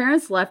 Her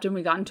parents left and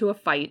we got into a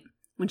fight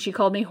when she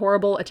called me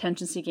horrible,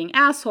 attention-seeking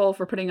asshole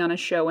for putting on a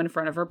show in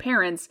front of her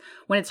parents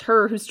when it's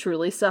her who's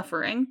truly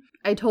suffering.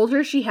 I told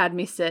her she had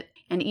me sit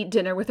and eat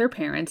dinner with her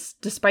parents,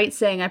 despite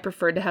saying I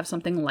preferred to have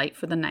something light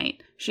for the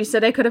night. She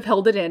said I could have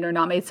held it in or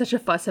not made such a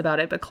fuss about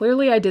it, but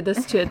clearly I did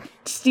this to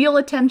steal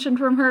attention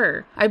from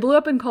her. I blew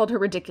up and called her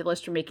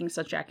ridiculous for making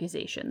such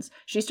accusations.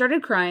 She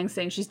started crying,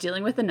 saying she's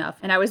dealing with enough,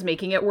 and I was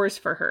making it worse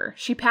for her.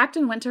 She packed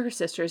and went to her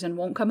sister's and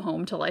won't come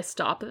home till I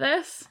stop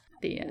this.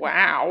 The end.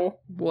 Wow.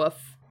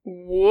 Woof.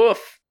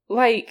 Woof.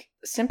 Like,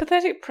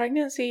 sympathetic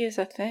pregnancy is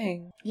a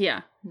thing.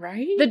 Yeah.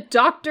 Right? The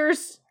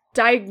doctors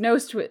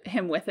diagnosed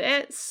him with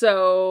it,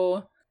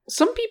 so...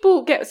 Some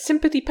people get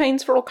sympathy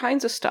pains for all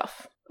kinds of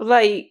stuff.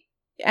 Like,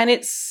 and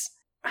it's...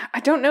 I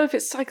don't know if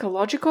it's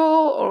psychological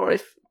or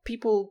if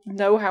people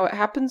know how it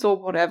happens or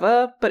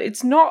whatever, but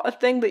it's not a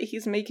thing that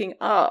he's making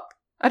up.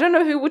 I don't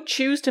know who would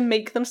choose to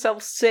make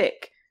themselves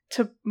sick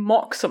to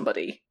mock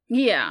somebody.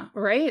 Yeah,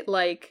 right?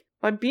 Like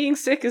being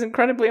sick is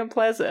incredibly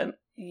unpleasant.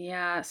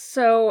 Yeah,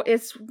 so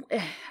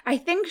I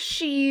think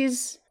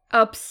she's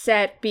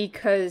upset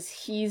because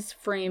he's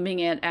framing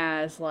it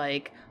as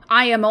like,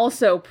 I am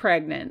also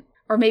pregnant,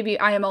 or maybe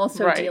I am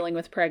also dealing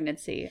with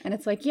pregnancy. And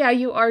it's like, yeah,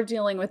 you are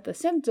dealing with the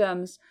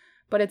symptoms,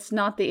 but it's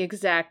not the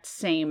exact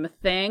same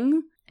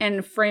thing.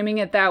 And framing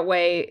it that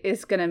way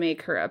is going to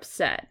make her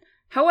upset.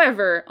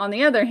 However, on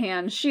the other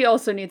hand, she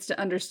also needs to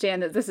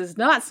understand that this is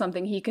not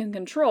something he can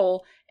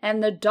control,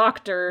 and the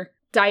doctor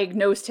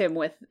diagnosed him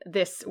with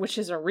this, which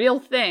is a real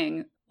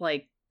thing,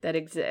 like, that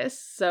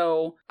exists.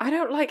 So I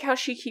don't like how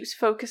she keeps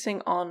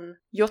focusing on,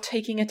 you're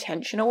taking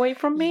attention away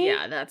from me.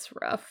 Yeah, that's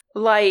rough.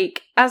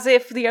 Like, as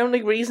if the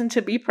only reason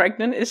to be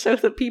pregnant is so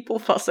that people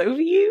fuss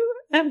over you,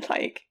 and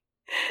like,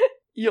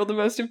 you're the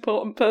most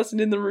important person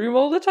in the room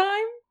all the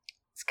time.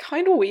 It's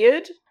kind of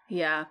weird.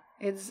 Yeah,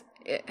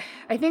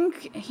 I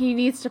think he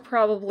needs to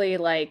probably,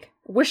 like,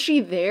 was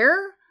she there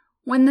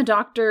when the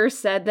doctor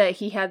said that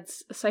he had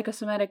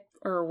psychosomatic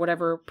or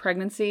whatever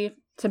pregnancy,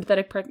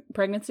 sympathetic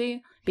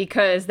pregnancy?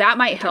 Because that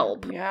might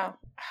help. Yeah.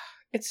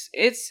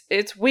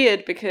 It's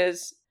weird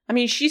because, I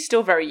mean, she's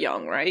still very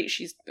young, right?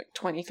 She's like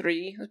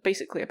 23,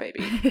 basically a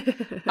baby.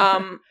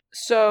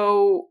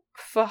 So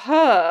for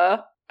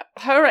her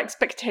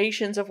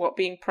expectations of what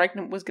being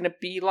pregnant was going to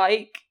be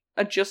like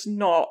are just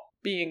not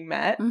being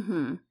met.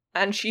 Mm-hmm.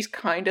 And she's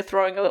kind of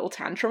throwing a little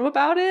tantrum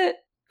about it.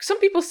 Some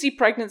people see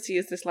pregnancy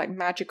as this, like,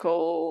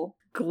 magical...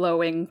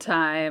 glowing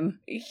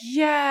time.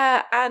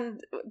 Yeah,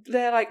 and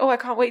they're like, oh, I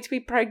can't wait to be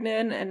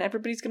pregnant, and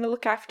everybody's going to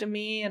look after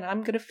me, and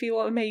I'm going to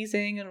feel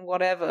amazing, and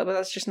whatever, but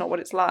that's just not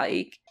what it's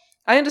like.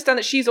 I understand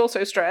that she's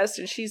also stressed,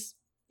 and she's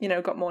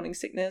got morning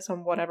sickness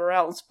and whatever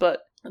else,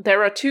 but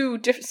there are two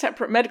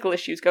separate medical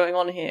issues going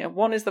on here.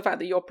 One is the fact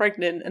that you're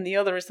pregnant, and the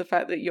other is the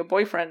fact that your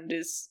boyfriend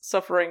is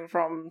suffering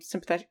from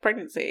sympathetic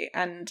pregnancy,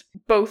 and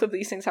both of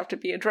these things have to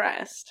be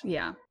addressed.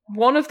 Yeah.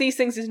 One of these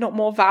things is not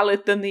more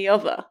valid than the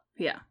other.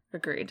 Yeah,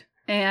 agreed.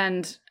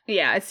 And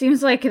yeah, it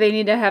seems like they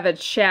need to have a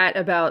chat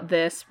about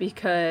this,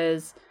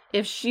 because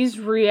if she's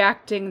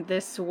reacting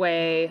this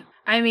way,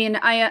 I mean,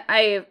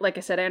 I like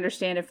I said, I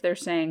understand if they're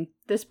saying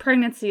this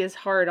pregnancy is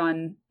hard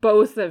on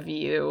both of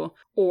you,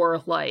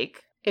 or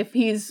like if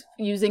he's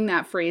using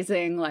that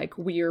phrasing like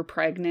we're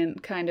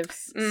pregnant kind of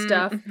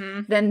stuff,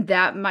 then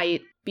that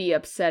might be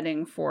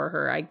upsetting for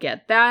her. I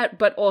get that,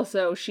 but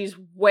also she's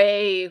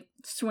way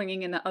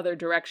swinging in the other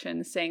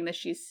direction, saying that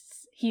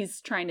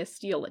he's trying to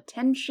steal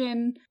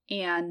attention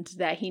and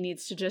that he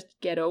needs to just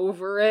get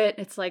over it.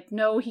 It's like,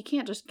 no, he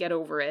can't just get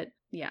over it.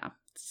 Yeah.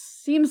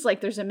 Seems like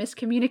there's a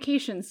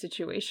miscommunication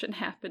situation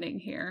happening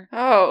here.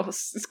 Oh,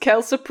 it's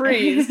Kel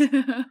Surprise.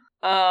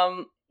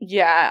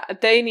 Yeah,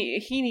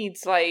 he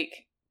needs,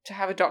 like, to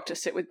have a doctor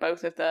sit with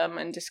both of them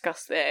and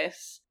discuss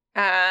this.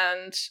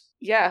 And,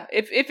 yeah,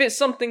 if it's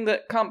something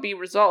that can't be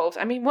resolved,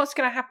 I mean, what's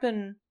going to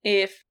happen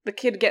if the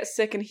kid gets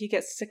sick and he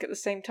gets sick at the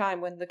same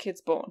time when the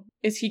kid's born?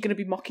 Is he going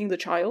to be mocking the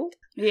child?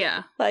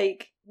 Yeah.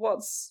 Like,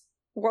 what's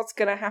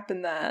going to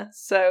happen there?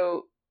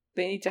 So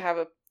they need to have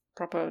a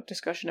proper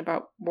discussion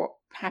about what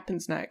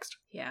happens next.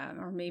 Yeah,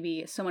 or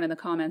maybe someone in the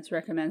comments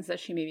recommends that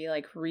she maybe,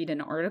 like, read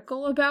an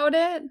article about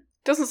it.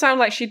 Doesn't sound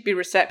like she'd be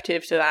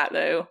receptive to that,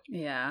 though.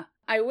 Yeah.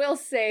 I will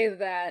say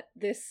that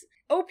this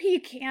OP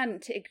can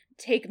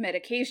take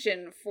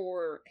medication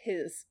for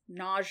his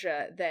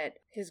nausea that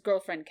his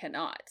girlfriend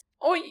cannot.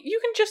 Or you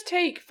can just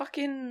take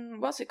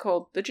fucking, what's it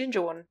called? The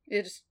ginger one.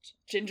 It's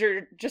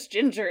ginger.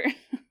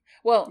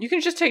 Well, you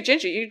can just take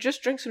ginger. You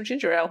just drink some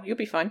ginger ale. You'll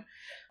be fine.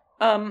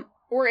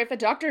 Or if a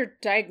doctor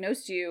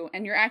diagnosed you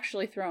and you're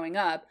actually throwing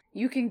up,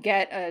 you can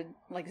get a,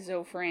 like,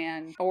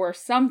 Zofran or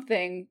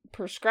something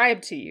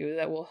prescribed to you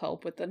that will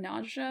help with the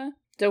nausea.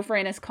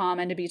 Zofran is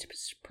common to be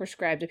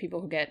prescribed to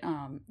people who get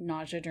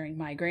nausea during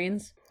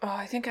migraines. Oh,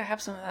 I think I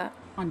have some of that.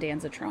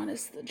 Ondansetron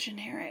is the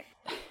generic.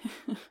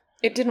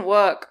 It didn't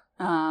work.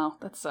 Oh,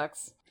 that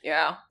sucks.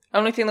 Yeah.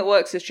 Only thing that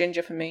works is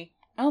ginger for me.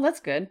 Oh, that's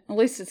good. At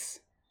least it's...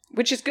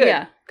 Which is good.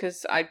 Yeah.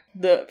 Because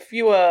the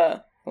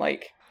fewer,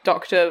 like,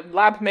 doctor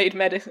lab-made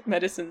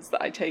medicines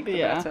that I take, the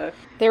better.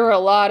 There were a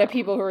lot of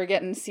people who were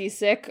getting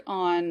seasick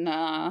on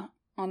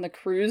the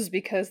cruise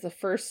because the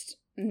first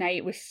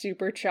night was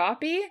super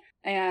choppy,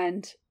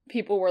 and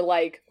people were,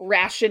 like,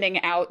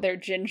 rationing out their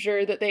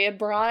ginger that they had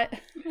brought.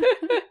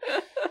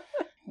 It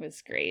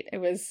was great. It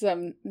was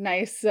some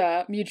nice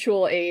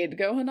mutual aid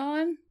going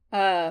on.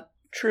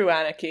 True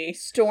anarchy.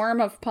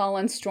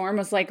 Paul Storm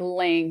was, like,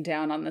 laying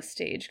down on the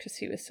stage because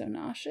he was so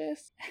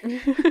nauseous.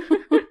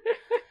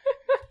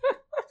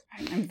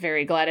 I'm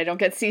very glad I don't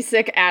get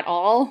seasick at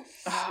all.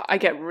 I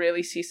get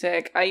really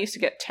seasick. I used to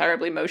get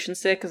terribly motion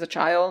sick as a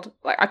child.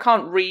 Like, I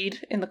can't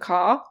read in the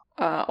car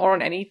or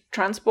on any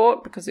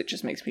transport because it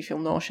just makes me feel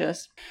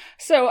nauseous.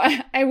 So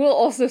I will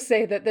also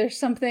say that there's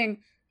something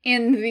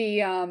in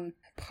the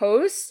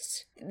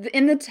post.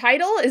 In the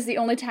title is the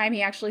only time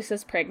he actually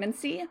says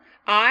pregnancy.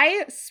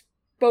 I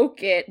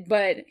spoke it,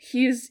 but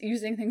he's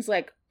using things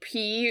like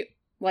P,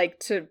 like,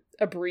 to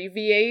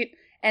abbreviate.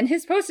 And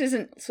his post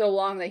isn't so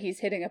long that he's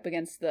hitting up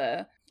against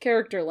the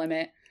character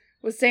limit.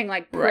 Was saying,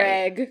 like,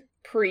 preg,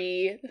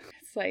 pre.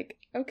 It's like,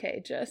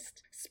 okay,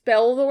 just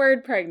spell the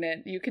word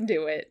pregnant. You can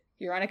do it.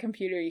 You're on a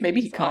computer. You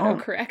Maybe can he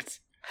can't. Autocorrect.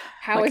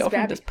 How is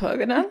Babby? Does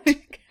pregnant?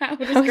 How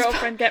does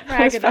girlfriend get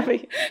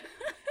pregnant?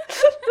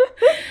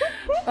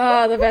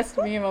 Oh, the best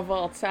meme of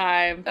all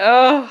time.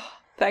 Oh,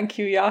 thank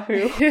you,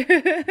 Yahoo.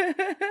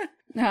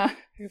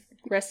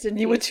 Rest in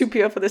peace. You were too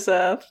pure for this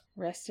earth.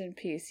 Rest in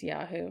peace,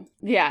 Yahoo.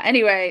 Yeah,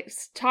 anyway,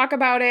 talk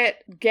about it.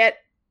 Get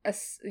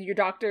your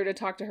doctor to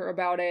talk to her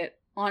about it.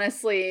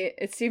 Honestly,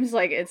 it seems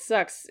like it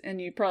sucks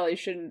and you probably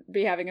shouldn't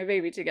be having a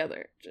baby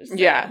together.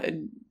 Yeah,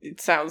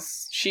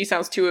 she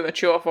sounds too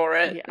immature for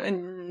it. Yeah.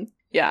 And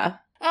yeah.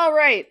 All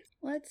right,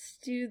 let's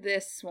do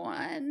this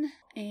one.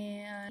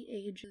 And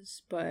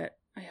ages, but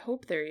I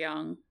hope they're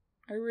young.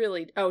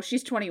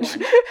 She's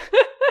 21.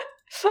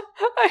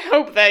 I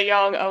hope they're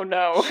young. Oh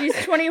no. She's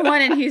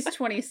 21 and he's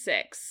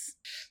 26.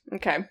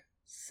 Okay.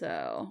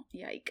 So,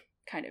 yike.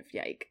 Kind of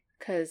yike.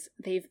 Because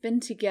they've been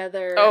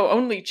together... Oh,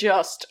 only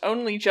just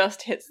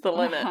hits the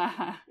limit.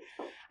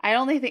 I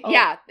only think... Oh.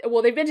 Yeah,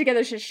 well, they've been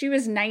together since she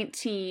was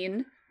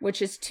 19,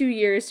 which is 2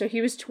 years, so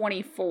he was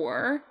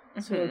 24.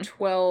 Mm-hmm. So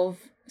 12...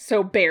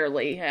 So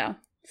barely, yeah.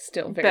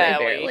 Still very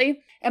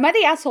barely. Am I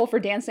the asshole for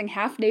dancing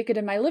half naked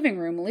in my living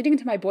room, leading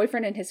to my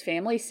boyfriend and his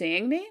family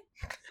seeing me?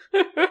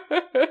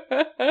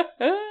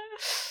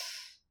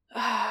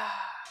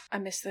 I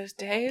miss those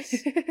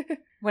days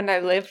when I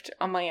lived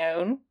on my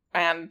own,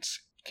 and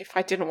if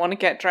I didn't want to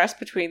get dressed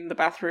between the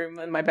bathroom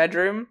and my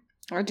bedroom,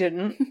 I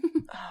didn't.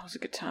 Oh, it was a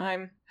good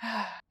time.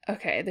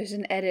 Okay, there's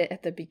an edit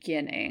at the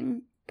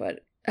beginning,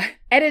 but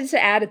edit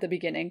to add at the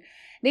beginning.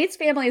 Nate's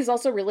family is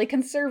also really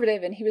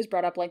conservative, and he was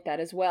brought up like that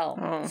as well.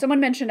 Oh. Someone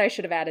mentioned I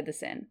should have added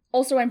this in.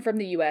 Also, I'm from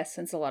the US,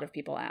 since a lot of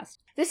people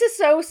asked. This is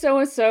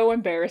so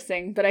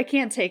embarrassing, but I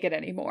can't take it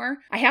anymore.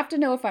 I have to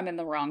know if I'm in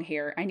the wrong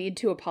here. I need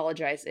to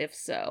apologize if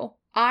so.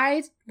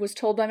 I was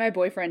told by my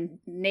boyfriend,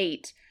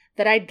 Nate,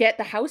 that I'd get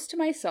the house to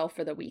myself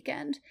for the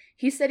weekend.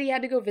 He said he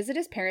had to go visit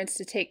his parents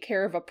to take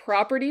care of a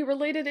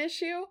property-related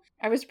issue.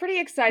 I was pretty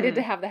excited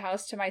to have the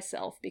house to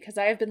myself because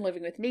I have been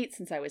living with Nate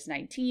since I was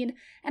 19,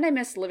 and I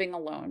miss living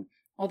alone.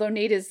 Although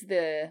Nate is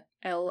the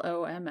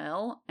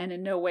LOML and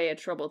in no way a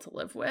trouble to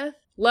live with.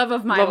 Love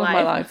of my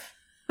life.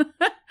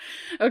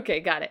 Okay,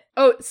 got it.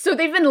 Oh, so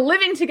they've been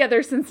living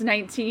together since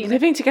 19.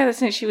 Living together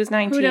since she was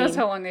 19. Who knows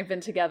how long they've been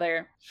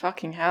together.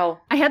 Fucking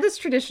hell. I had this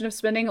tradition of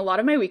spending a lot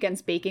of my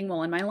weekends baking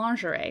while in my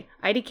lingerie.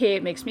 IDK,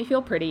 it makes me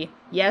feel pretty.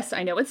 Yes,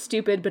 I know it's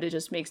stupid, but it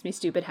just makes me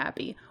stupid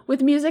happy.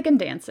 With music and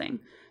dancing.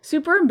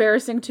 Super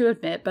embarrassing to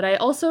admit, but I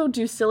also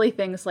do silly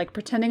things like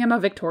pretending I'm a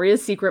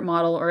Victoria's Secret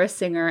model or a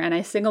singer and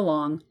I sing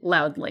along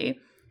loudly.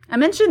 I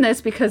mention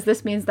this because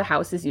this means the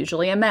house is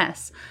usually a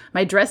mess.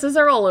 My dresses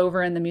are all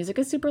over and the music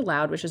is super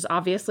loud, which is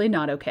obviously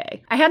not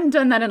okay. I hadn't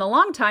done that in a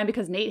long time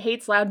because Nate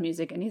hates loud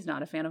music and he's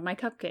not a fan of my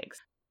cupcakes.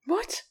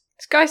 What?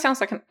 This guy sounds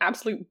like an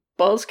absolute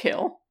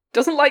buzzkill.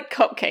 Doesn't like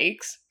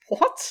cupcakes.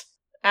 What?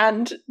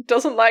 And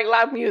doesn't like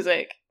loud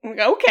music.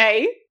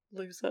 Okay.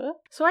 Loser.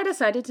 So I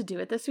decided to do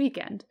it this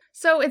weekend.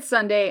 So it's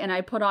Sunday and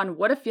I put on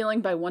What a Feeling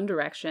by One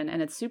Direction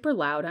and it's super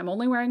loud. I'm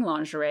only wearing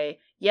lingerie.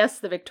 Yes,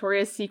 the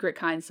Victoria's Secret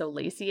kind, so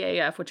lacy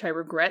AF, which I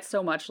regret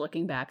so much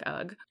looking back,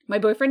 ugh. My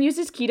boyfriend used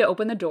his key to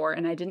open the door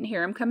and I didn't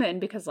hear him come in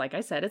because, like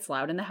I said, it's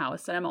loud in the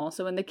house and I'm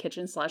also in the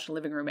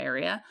kitchen/living room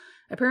area.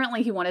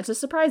 Apparently he wanted to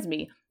surprise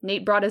me.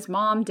 Nate brought his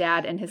mom,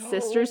 dad, and his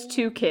sister's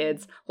 2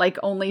 kids, like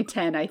only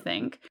 10, I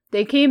think.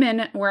 They came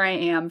in where I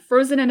am,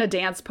 frozen in a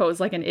dance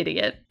pose like an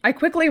idiot. I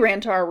quickly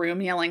ran to our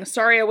room yelling,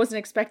 sorry I wasn't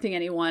expecting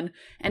anyone,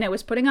 and I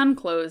was putting on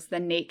clothes,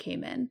 then Nate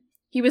came in.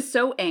 He was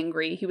so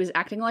angry, he was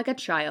acting like a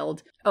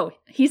child. Oh,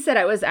 he said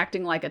I was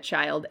acting like a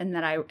child and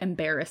that I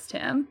embarrassed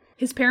him.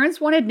 His parents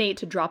wanted Nate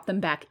to drop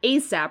them back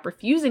ASAP,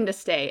 refusing to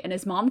stay, and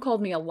his mom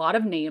called me a lot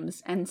of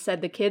names and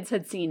said the kids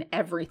had seen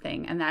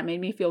everything, and that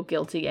made me feel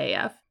guilty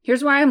AF.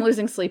 Here's why I'm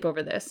losing sleep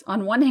over this.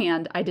 On one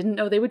hand, I didn't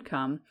know they would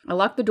come. I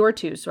locked the door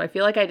too, so I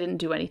feel like I didn't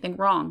do anything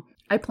wrong.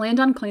 I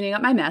planned on cleaning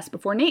up my mess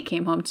before Nate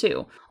came home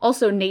too.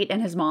 Also, Nate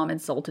and his mom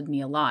insulted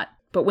me a lot.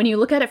 But when you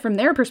look at it from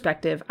their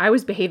perspective, I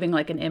was behaving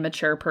like an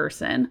immature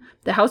person.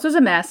 The house was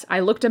a mess, I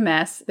looked a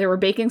mess, there were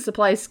baking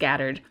supplies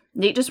scattered.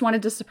 Nate just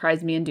wanted to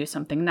surprise me and do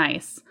something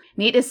nice.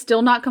 Nate is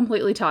still not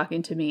completely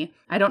talking to me.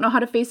 I don't know how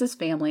to face his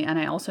family, and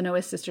I also know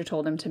his sister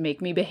told him to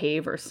make me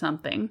behave or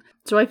something.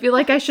 So I feel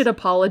like I should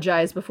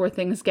apologize before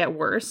things get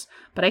worse,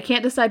 but I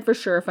can't decide for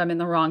sure if I'm in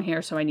the wrong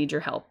here, so I need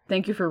your help.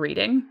 Thank you for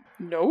reading.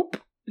 Nope.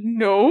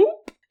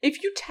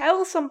 If you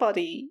tell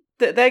somebody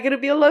that they're going to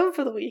be alone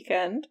for the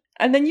weekend,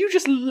 and then you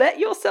just let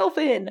yourself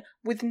in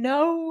with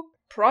no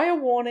prior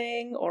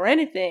warning or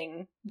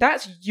anything,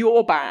 that's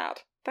your bad.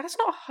 That's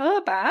not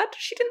her bad.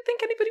 She didn't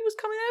think anybody was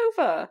coming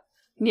over.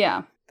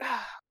 Yeah.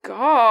 Oh,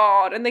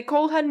 God. And they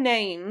call her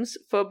names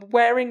for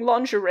wearing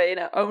lingerie in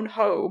her own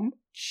home.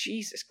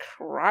 Jesus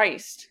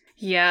Christ.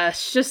 Yeah,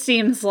 it just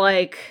seems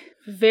like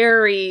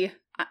very...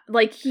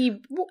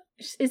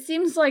 It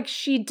seems like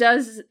she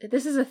does,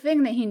 this is a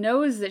thing that he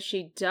knows that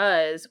she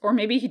does, or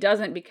maybe he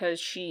doesn't because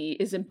she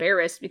is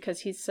embarrassed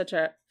because he's such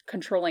a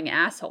controlling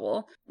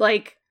asshole.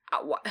 Like,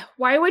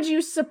 why would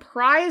you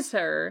surprise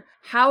her?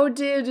 How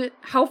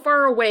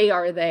far away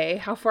are they?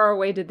 How far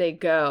away did they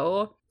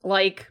go?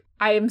 Like,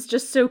 I am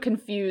just so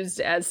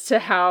confused as to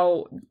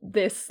how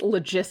this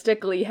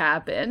logistically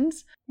happened.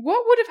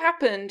 What would have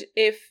happened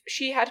if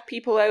she had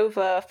people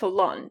over for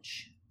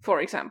lunch, for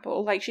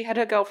example? Like, she had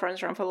her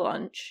girlfriends around for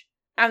lunch.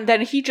 And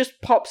then he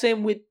just pops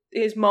in with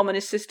his mom and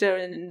his sister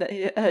and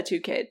her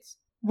 2 kids.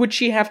 Would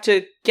she have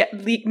to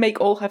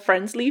make all her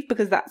friends leave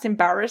because that's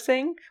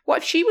embarrassing? What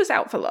if she was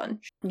out for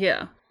lunch?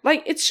 Yeah.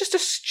 Like, it's just a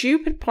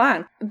stupid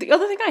plan. The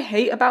other thing I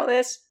hate about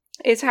this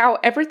is how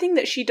everything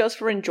that she does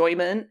for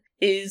enjoyment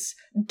is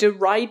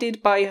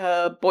derided by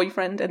her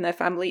boyfriend and their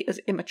family as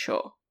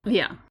immature.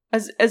 Yeah.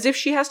 As if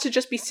she has to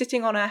just be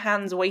sitting on her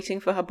hands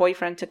waiting for her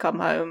boyfriend to come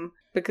home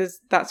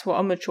because that's what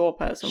a mature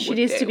person would do. She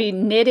needs to be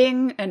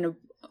knitting and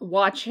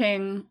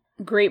watching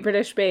Great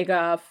British Bake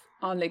Off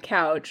on the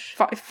couch.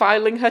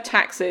 Filing her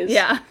taxes.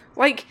 Yeah.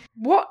 Like,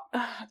 what?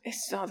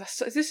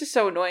 This is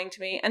so annoying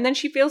to me. And then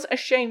she feels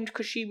ashamed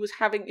because she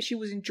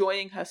was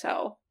enjoying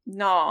herself.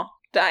 Nah,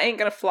 that ain't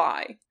gonna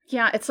fly.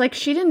 Yeah, it's like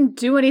she didn't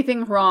do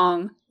anything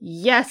wrong.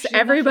 Yes,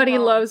 everybody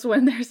loves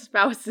when their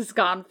spouse is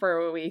gone for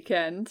a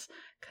weekend.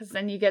 Because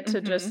then you get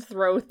to just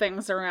throw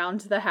things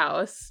around the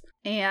house.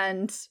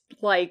 And,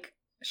 like...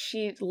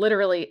 She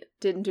literally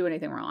didn't do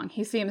anything wrong.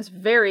 He seems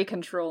very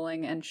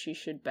controlling and she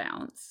should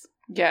bounce.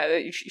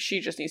 Yeah,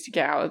 she just needs to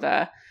get out of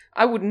there.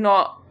 I would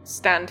not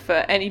stand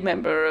for any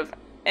member of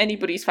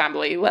anybody's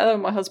family, let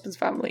alone my husband's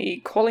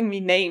family, calling me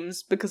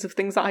names because of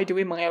things that I do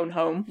in my own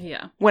home.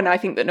 Yeah. When I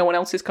think that no one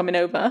else is coming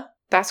over.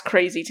 That's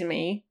crazy to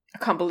me.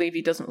 I can't believe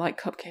he doesn't like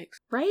cupcakes.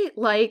 Right?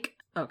 Like,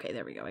 okay,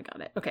 there we go. I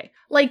got it. Okay.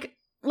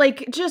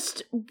 Like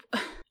just,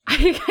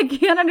 I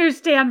can't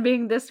understand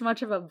being this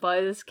much of a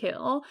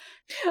buzzkill.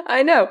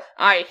 I know.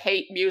 I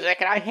hate music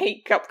and I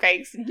hate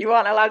cupcakes, and you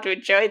aren't allowed to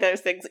enjoy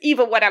those things,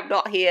 even when I'm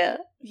not here.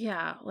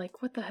 Yeah,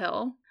 like, what the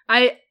hell?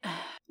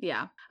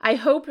 Yeah. I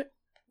hope,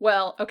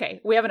 well,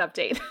 okay, we have an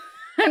update.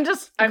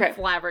 I'm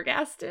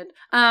flabbergasted.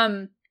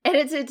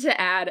 Edited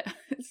to add,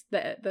 it's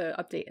the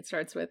update it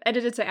starts with,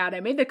 edited to add, I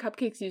made the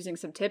cupcakes using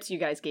some tips you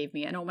guys gave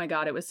me, and oh my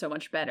god, it was so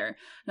much better.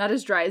 Not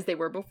as dry as they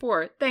were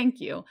before.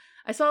 Thank you.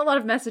 I saw a lot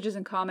of messages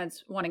and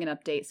comments wanting an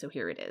update, so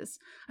here it is.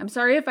 I'm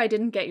sorry if I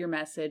didn't get your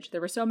message.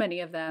 There were so many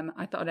of them,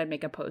 I thought I'd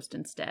make a post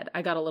instead.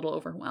 I got a little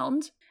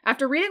overwhelmed.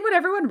 After reading what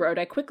everyone wrote,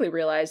 I quickly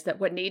realized that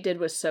what Nate did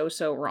was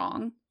so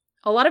wrong.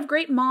 A lot of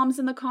great moms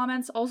in the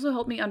comments also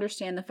helped me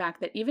understand the fact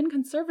that even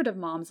conservative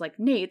moms like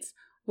Nate's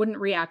wouldn't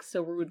react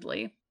so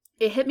rudely.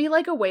 It hit me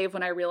like a wave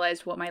when I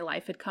realized what my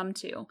life had come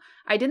to.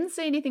 I didn't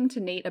say anything to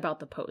Nate about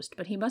the post,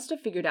 but he must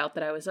have figured out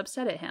that I was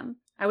upset at him.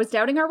 I was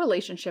doubting our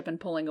relationship and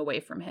pulling away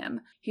from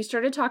him. He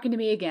started talking to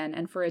me again,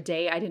 and for a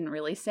day I didn't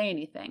really say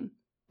anything.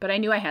 But I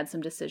knew I had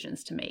some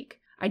decisions to make.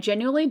 I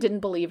genuinely didn't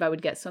believe I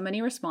would get so many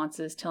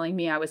responses telling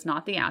me I was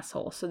not the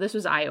asshole, so this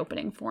was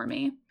eye-opening for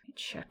me. Let me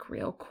check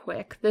real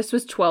quick. This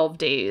was 12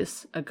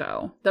 days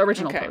ago. The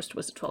original post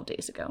was 12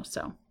 days ago,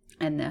 so...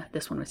 And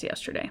this one was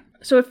yesterday.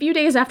 So a few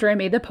days after I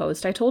made the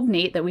post, I told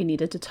Nate that we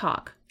needed to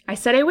talk. I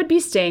said I would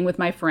be staying with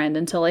my friend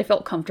until I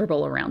felt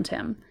comfortable around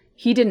him.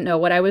 He didn't know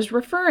what I was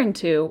referring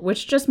to,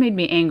 which just made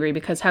me angry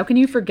because how can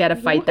you forget a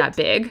fight that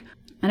big?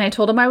 And I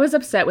told him I was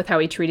upset with how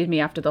he treated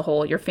me after the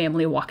whole "your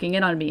family walking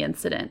in on me"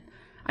 incident.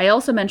 I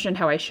also mentioned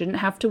how I shouldn't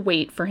have to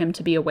wait for him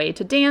to be away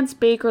to dance,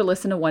 bake, or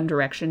listen to One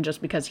Direction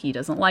just because he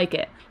doesn't like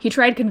it. He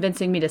tried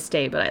convincing me to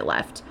stay, but I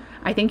left.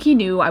 I think he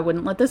knew I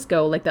wouldn't let this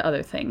go like the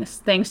other things,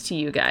 thanks to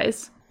you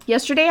guys.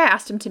 Yesterday, I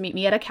asked him to meet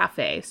me at a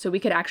cafe so we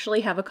could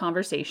actually have a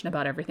conversation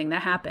about everything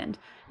that happened.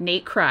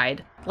 Nate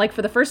cried, like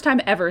for the first time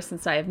ever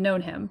since I have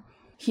known him.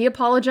 He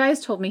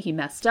apologized, told me he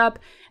messed up,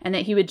 and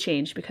that he would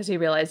change because he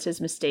realized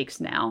his mistakes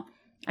now.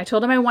 I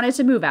told him I wanted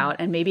to move out,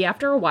 and maybe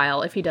after a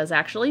while, if he does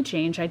actually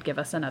change, I'd give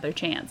us another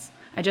chance.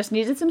 I just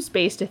needed some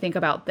space to think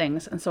about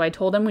things, and so I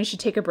told him we should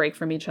take a break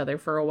from each other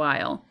for a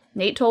while.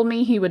 Nate told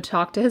me he would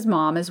talk to his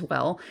mom as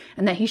well,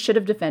 and that he should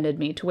have defended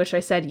me, to which I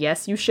said,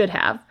 yes, you should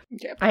have.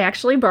 Yep. I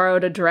actually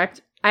borrowed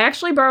direct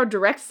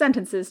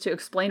sentences to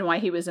explain why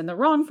he was in the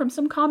wrong from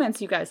some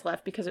comments you guys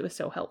left because it was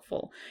so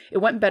helpful. It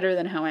went better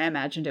than how I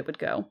imagined it would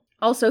go.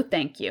 Also,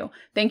 thank you.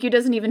 Thank you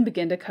doesn't even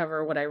begin to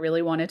cover what I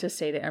really wanted to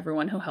say to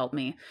everyone who helped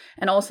me,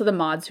 and also the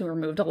mods who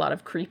removed a lot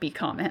of creepy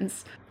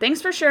comments.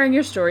 Thanks for sharing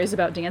your stories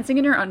about dancing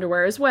in your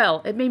underwear as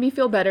well. It made me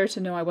feel better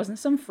to know I wasn't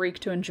some freak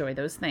to enjoy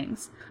those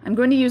things. I'm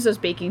going to use those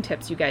baking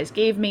tips you guys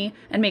gave me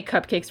and make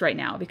cupcakes right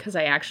now because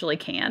I actually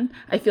can.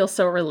 I feel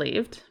so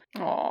relieved.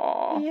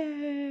 Aww.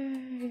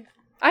 Yay.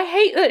 I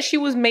hate that she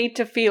was made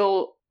to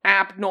feel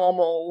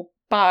abnormal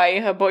by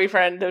her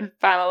boyfriend and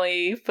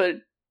family for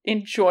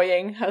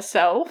enjoying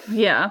herself.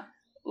 Yeah.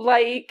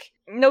 Like,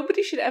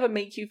 nobody should ever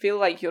make you feel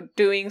like you're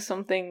doing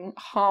something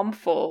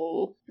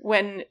harmful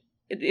when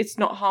it's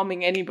not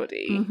harming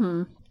anybody.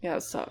 Mm-hmm. Yeah,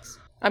 it sucks.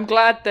 I'm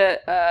glad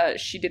that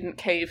she didn't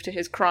cave to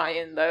his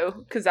crying,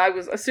 though, because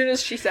as soon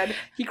as she said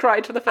he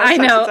cried for the first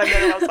time since I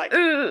met him, I was like,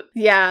 ugh.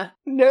 Yeah.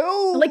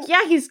 No! Like,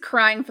 yeah, he's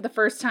crying for the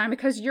first time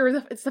because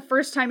it's the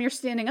first time you're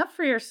standing up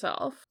for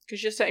yourself.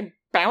 Because you're setting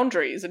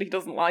boundaries and he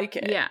doesn't like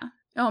it. Yeah.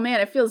 Oh man,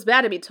 it feels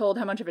bad to be told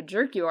how much of a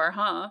jerk you are,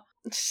 huh?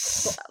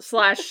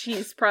 Slash,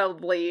 he's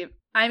probably...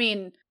 I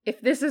mean,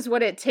 if this is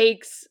what it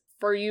takes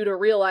for you to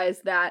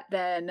realize that,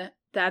 then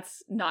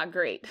that's not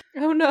great.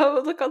 Oh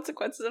no, the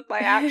consequences of my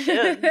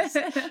actions.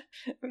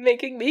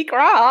 Making me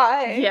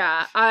cry.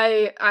 Yeah,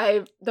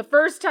 I the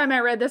first time I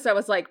read this, I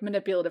was like,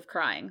 manipulative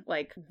crying.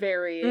 Like,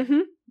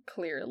 very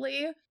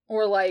clearly.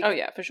 Or like... Oh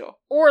yeah, for sure.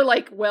 Or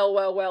like,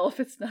 well, if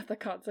it's not the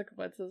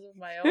consequences of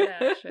my own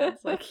actions,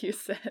 like you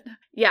said.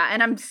 Yeah,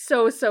 and I'm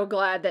so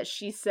glad that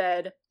she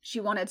said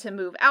she wanted to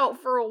move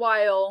out for a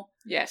while.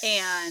 Yes.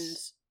 And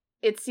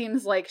it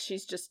seems like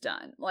she's just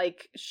done.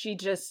 Like, she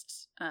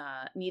just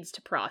needs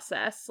to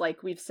process,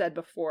 like we've said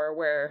before,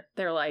 where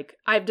they're like,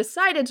 I've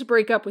decided to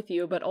break up with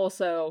you, but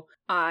also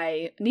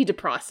I need to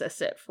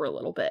process it for a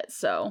little bit.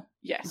 So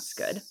yes, that's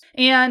good.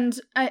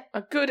 And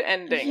a good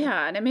ending.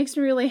 Yeah, and it makes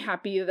me really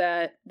happy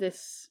that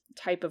this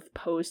type of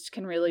post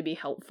can really be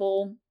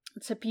helpful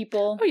to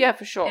people. Oh yeah,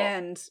 for sure.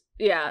 And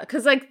yeah,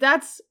 because like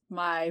that's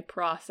my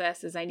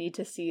process, is I need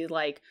to see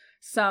like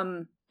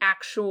some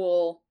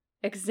actual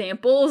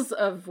examples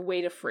of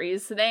way to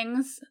phrase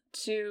things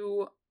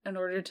in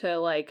order to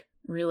like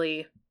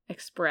really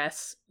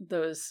express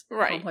those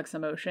complex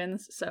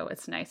emotions. So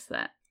it's nice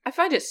that I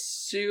find it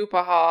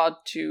super hard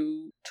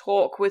to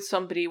talk with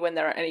somebody when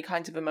there are any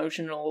kinds of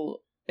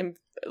emotional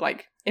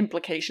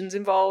implications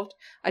involved.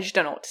 I just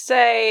don't know what to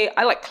say.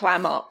 I like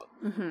clam up.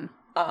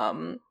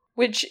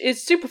 Which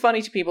is super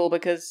funny to people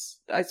because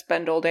I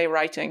spend all day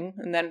writing,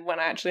 and then when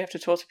I actually have to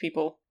talk to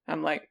people,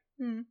 I'm like,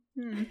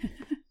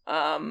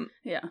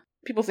 yeah.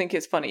 people think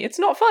it's funny. It's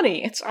not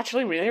funny. It's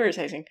actually really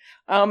irritating.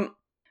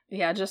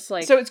 Yeah, just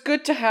like... So it's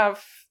good to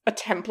have a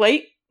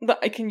template that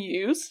I can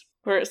use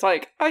where it's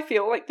like, I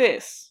feel like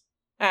this,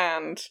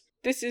 and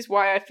this is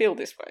why I feel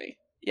this way.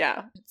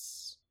 Yeah,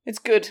 it's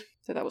good.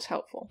 So that was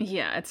helpful.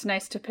 Yeah, it's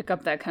nice to pick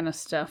up that kind of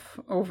stuff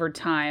over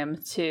time,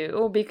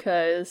 too,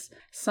 because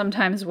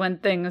sometimes when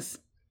things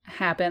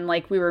happen,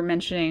 like we were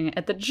mentioning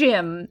at the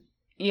gym,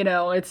 you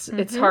know,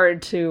 it's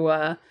hard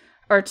to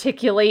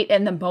articulate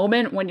in the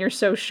moment when you're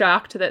so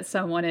shocked that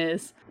someone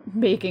is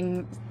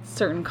making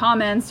certain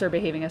comments or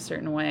behaving a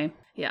certain way.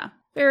 Yeah,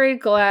 very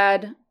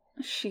glad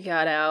she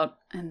got out,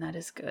 and that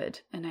is good.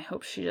 And I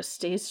hope she just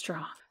stays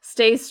strong.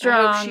 Stay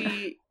strong. I hope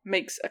she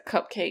makes a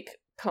cupcake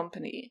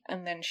company,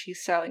 and then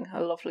she's selling her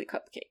lovely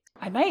cupcake.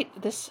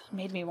 This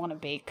made me want to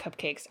bake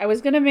cupcakes. I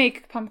was going to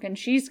make pumpkin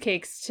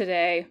cheesecakes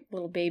today,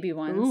 little baby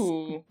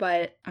ones,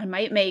 but I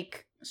might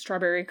make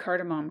strawberry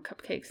cardamom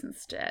cupcakes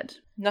instead.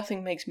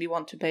 Nothing makes me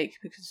want to bake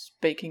because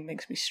baking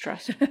makes me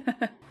stressed.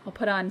 I'll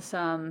put on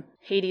some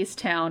Hades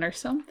Town or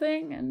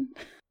something, and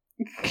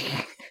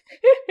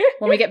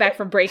when we get back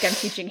from break, I'm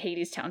teaching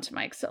Hades Town to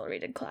my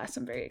accelerated class.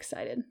 I'm very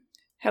excited.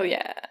 Hell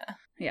yeah.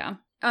 Yeah.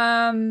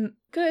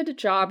 Good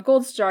job.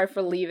 Gold star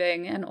for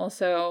leaving, and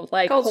also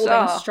like Gold holding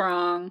star.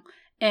 strong.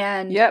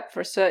 And yep,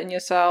 for asserting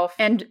yourself.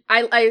 And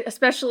I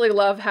especially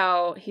love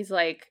how he's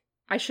like,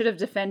 I should have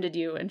defended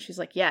you, and she's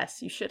like,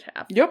 yes, you should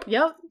have. Yep.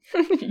 Yeah,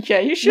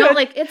 you should. No,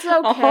 like, it's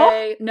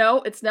okay.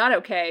 No, it's not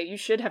okay. You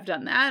should have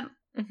done that.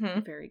 Mm-hmm.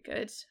 Very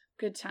good.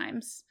 Good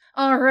times.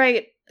 All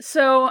right.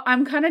 So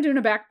I'm kind of doing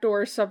a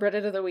backdoor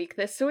subreddit of the week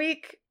this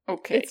week.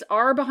 Okay. It's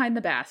Our Behind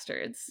the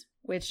Bastards,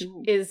 which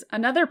is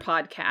another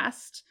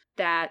podcast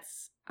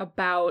that's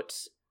about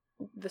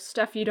the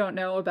stuff you don't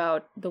know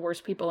about the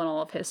worst people in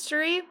all of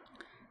history.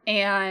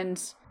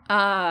 And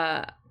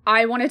I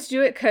wanted to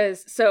do it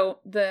because, so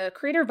the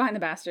creator of Behind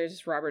the Bastards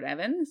is Robert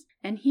Evans,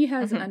 and he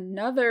has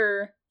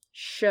another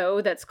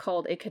show that's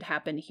called It Could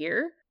Happen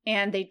Here.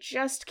 And they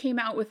just came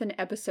out with an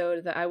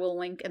episode that I will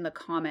link in the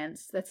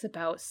comments that's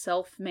about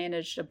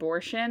self-managed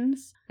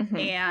abortions.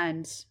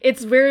 And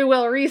it's very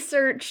well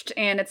researched,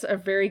 and it's a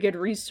very good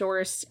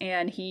resource.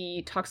 And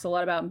he talks a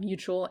lot about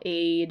mutual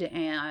aid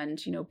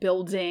and, you know,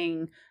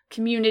 building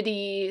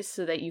community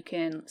so that you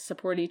can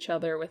support each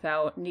other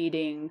without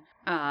needing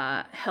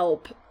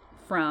help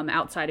from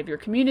outside of your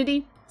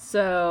community.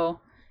 So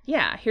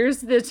yeah,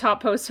 here's the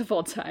top post of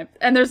all time.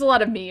 And there's a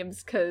lot of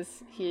memes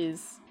because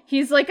he's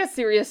like a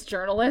serious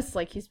journalist.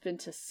 Like, he's been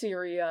to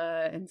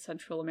Syria and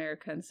Central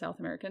America and South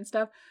America and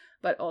stuff,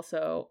 but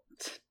also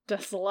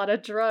does a lot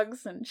of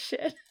drugs and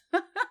shit.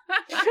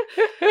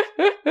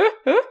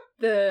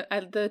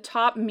 The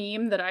top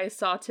meme that I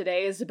saw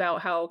today is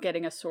about how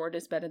getting a sword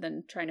is better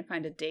than trying to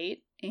find a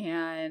date.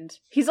 And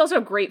he's also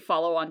a great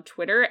follow on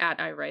Twitter at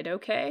I Write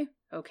Okay.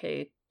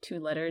 Okay, 2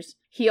 letters.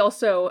 He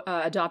also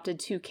adopted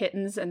 2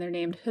 kittens, and they're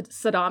named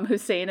Saddam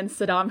Hussein and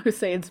Saddam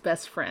Hussein's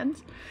best friend.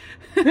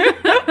 So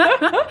if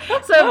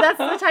that's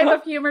the type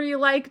of humor you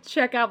like,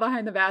 check out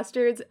Behind the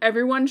Bastards.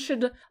 Everyone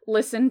should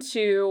listen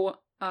to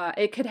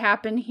It Could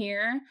Happen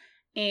Here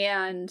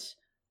and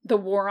The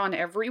War on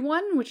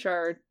Everyone, which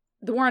are...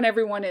 The War on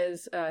Everyone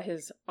is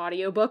his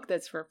audiobook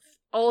that's for...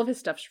 All of his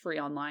stuff's free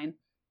online.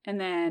 And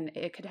then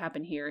It Could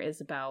Happen Here is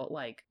about,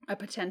 like, a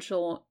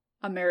potential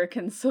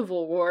American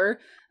Civil War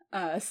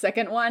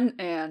second one,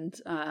 and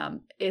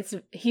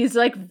he's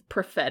like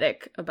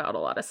prophetic about a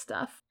lot of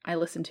stuff. I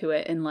listened to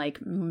it in like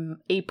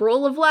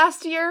April of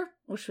last year,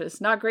 which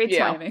was not great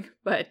timing,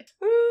 but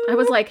I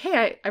was like,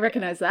 hey, I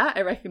recognize that.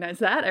 I recognize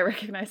that. I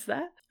recognize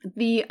that.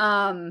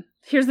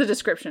 Here's the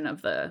description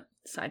of the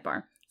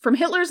sidebar. From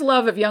Hitler's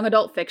love of young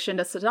adult fiction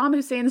to Saddam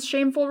Hussein's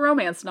shameful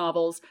romance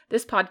novels,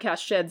 this podcast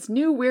sheds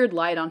new weird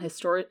light on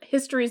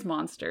history's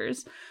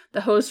monsters.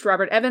 The host,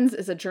 Robert Evans,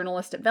 is a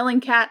journalist at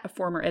Bellingcat, a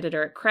former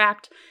editor at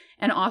Cracked,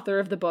 and author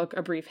of the book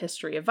A Brief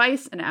History of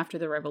Vice and After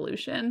the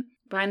Revolution.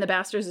 Behind the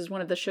Bastards is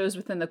one of the shows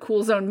within the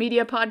Cool Zone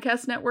Media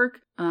podcast network.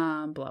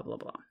 Blah, blah,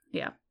 blah.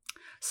 Yeah.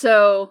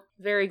 So,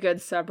 very good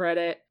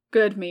subreddit.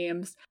 Good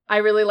memes. I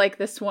really like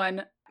this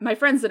one. My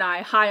friends and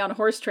I, high on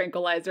horse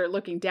tranquilizer,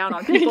 looking down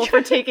on people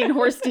for taking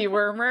horse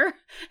dewormer.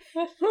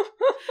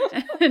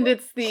 And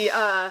it's the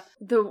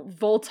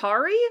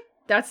Voltari?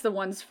 That's the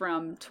ones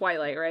from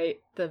Twilight, right?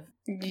 The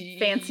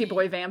fancy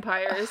boy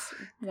vampires.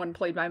 One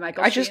played by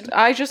Michael Sheen.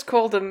 I just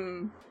call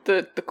them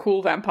the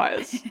cool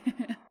vampires.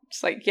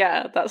 It's like,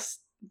 yeah, that's...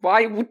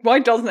 Why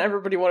doesn't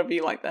everybody want to be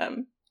like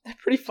them? They're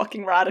pretty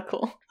fucking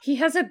radical. He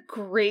has a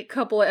great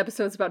couple of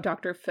episodes about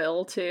Dr.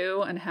 Phil,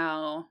 too, and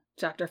how...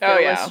 Dr. Phil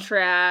is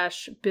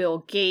trash,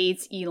 Bill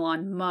Gates,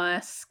 Elon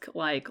Musk,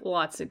 like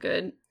lots of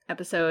good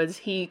episodes.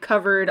 He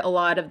covered a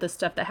lot of the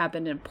stuff that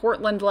happened in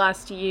Portland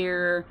last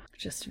year.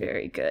 Just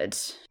very good.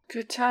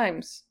 Good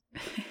times.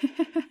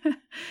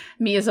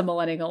 Me as a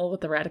millennial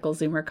with the radical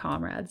Zoomer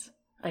comrades.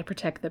 I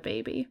protect the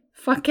baby.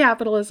 Fuck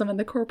capitalism and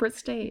the corporate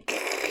state.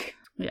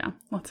 Yeah,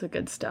 lots of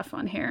good stuff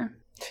on here.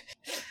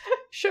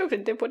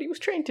 Chauvin did what he was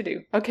trained to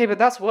do. Okay, but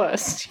that's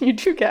worse. You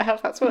do get how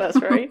that's worse,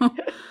 right?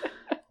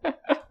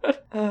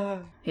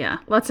 Yeah,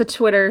 lots of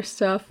Twitter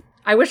stuff.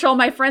 I wish all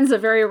my friends that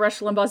Very Rush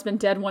Limbaugh's been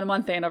dead 1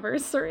 month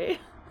anniversary.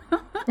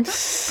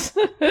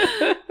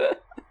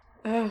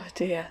 Oh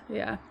dear.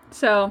 Yeah.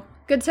 So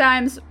good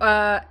times.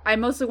 I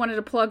mostly wanted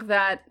to plug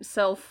that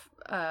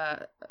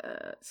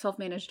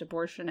self-managed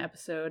abortion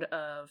episode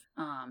of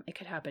It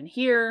Could Happen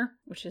Here,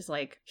 which is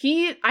like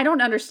I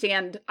don't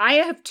understand. I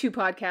have 2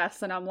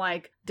 podcasts and I'm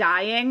like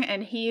dying,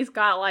 and he's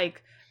got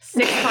like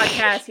 6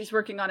 podcasts. He's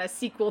working on a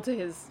sequel to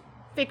his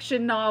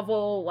fiction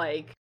novel.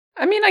 Like,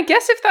 I mean, I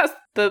guess if that's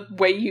the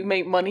way you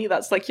make money,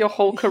 that's like your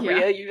whole career.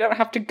 Yeah. You don't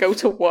have to go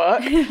to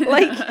work.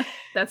 Like,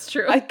 that's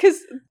true. Because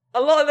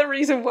a lot of the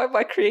reason why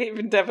my creative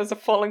endeavors are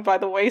falling by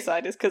the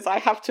wayside is because I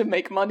have to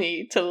make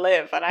money to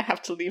live, and I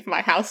have to leave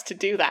my house to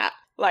do that.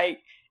 Like,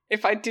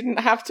 if I didn't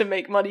have to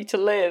make money to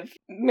live,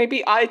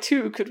 maybe I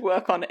too could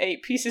work on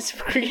 8 pieces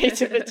of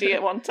creativity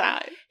at one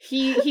time.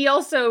 He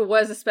also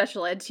was a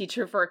special ed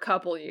teacher for a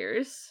couple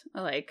years,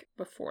 like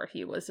before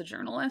he was a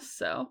journalist.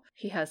 So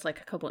he has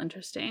like a couple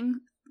interesting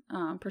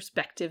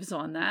perspectives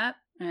on that,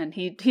 and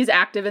he's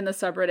active in the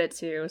subreddit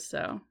too.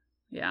 So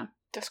yeah,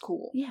 that's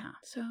cool. Yeah,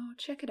 so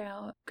check it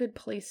out. Good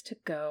place to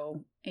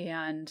go.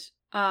 And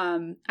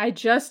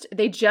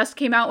they just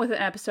came out with an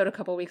episode a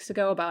couple weeks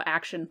ago about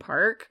Action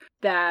Park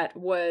that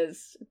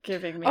was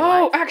giving me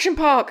life. Action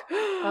Park.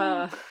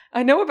 I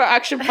know about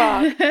Action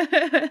Park.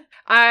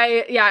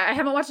 I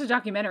haven't watched the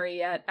documentary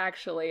yet,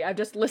 actually. I've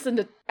just listened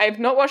to I've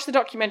not watched the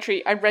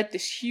documentary. I read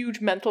this huge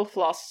Mental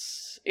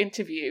Floss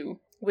interview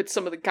with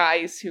some of the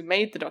guys who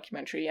made the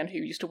documentary and who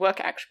used to work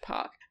at Action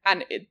Park.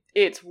 And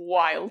it's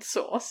wild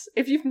sauce.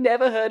 If you've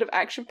never heard of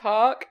Action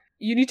Park,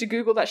 you need to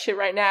Google that shit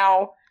right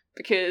now,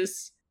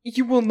 because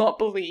you will not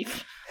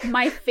believe.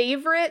 My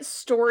favorite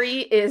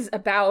story is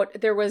about,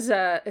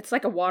 it's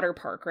like a water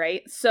park,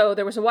 right? So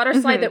there was a water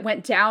slide that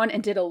went down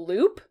and did a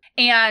loop,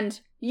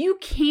 and you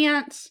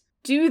can't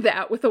do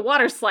that with a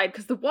water slide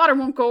because the water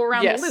won't go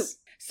around the loop.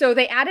 So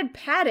they added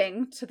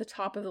padding to the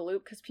top of the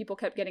loop because people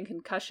kept getting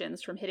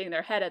concussions from hitting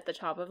their head at the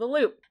top of the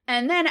loop.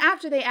 And then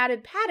after they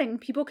added padding,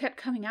 people kept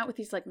coming out with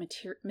these like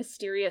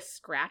mysterious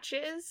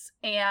scratches.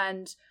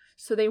 And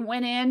so they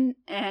went in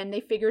and they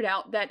figured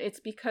out that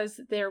it's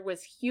because there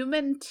was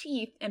human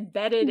teeth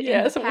embedded in the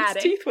padding. Someone's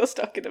teeth were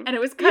stuck in them. And it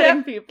was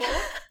cutting people.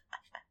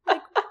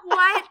 Like,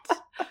 what?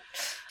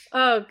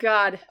 Oh,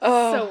 God.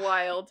 So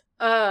wild.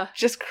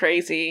 Just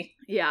crazy.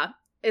 Yeah.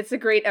 It's a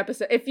great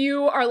episode. If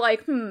you are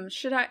like, am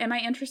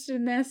I interested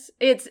in this?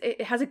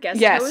 It has a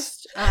guest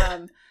host.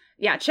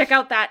 Yeah, check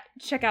out that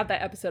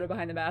episode of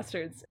Behind the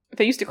Bastards.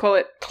 They used to call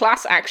it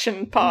Class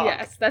Action Park.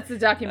 Yes, that's the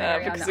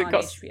documentary on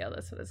HBO.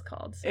 That's what it's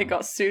called. So. It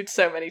got sued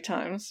so many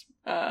times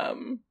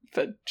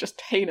for just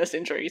heinous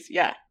injuries.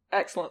 Yeah,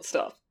 excellent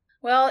stuff.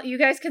 Well, you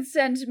guys can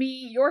send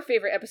me your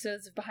favorite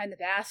episodes of Behind the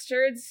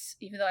Bastards,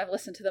 even though I've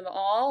listened to them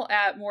all,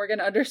 at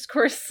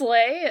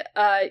Morgan_Slay.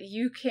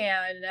 You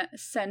can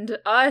send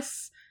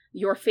us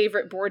your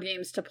favorite board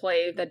games to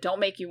play that don't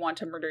make you want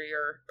to murder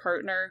your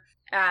partner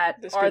at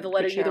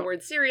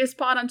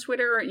 @seriouspod on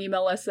Twitter, or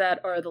email us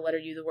at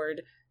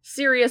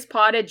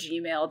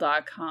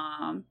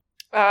seriouspod@gmail.com.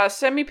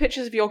 Send me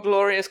pictures of your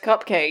glorious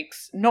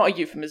cupcakes. Not a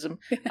euphemism.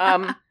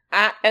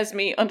 At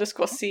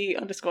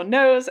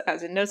Esme_C_knows,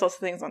 as in knows lots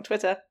of things on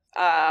Twitter.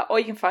 Or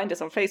you can find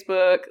us on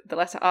Facebook, the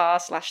letter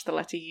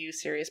R/U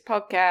Serious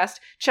Podcast.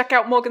 Check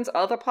out Morgan's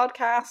other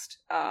podcast,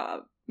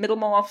 Middle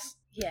Morphs.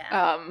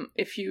 Yeah.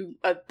 If you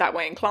are that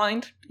way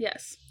inclined.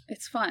 Yes.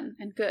 It's fun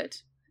and good.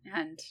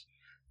 And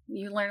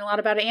you learn a lot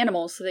about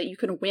animals so that you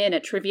can win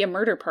at Trivia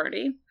Murder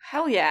Party.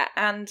 Hell yeah.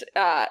 And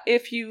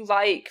if you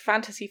like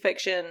fantasy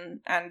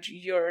fiction and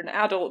you're an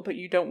adult but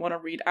you don't want to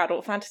read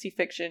adult fantasy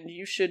fiction,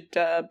 you should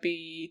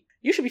be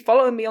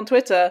following me on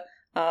Twitter.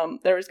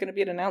 There is going to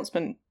be an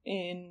announcement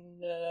in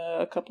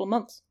a couple of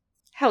months.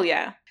 Hell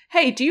yeah.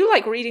 Hey, do you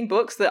like reading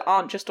books that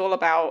aren't just all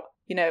about,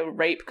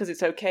 rape because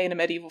it's okay in a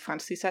medieval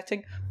fantasy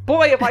setting?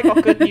 Boy, have I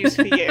got good news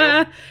for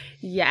you.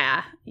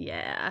 Yeah.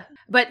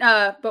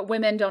 But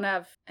women don't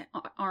have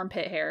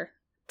armpit hair.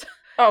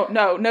 Oh,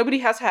 no, nobody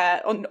has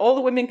hair. All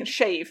the women can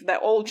shave. They're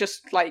all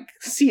just, like,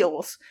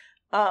 seals.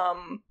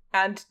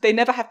 And they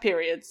never have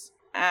periods.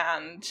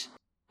 And,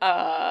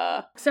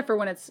 except for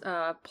when it's,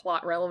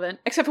 plot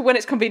relevant. Except for when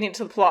it's convenient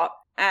to the plot.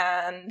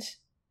 And,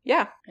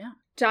 yeah. Yeah.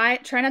 Try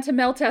not to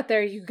melt out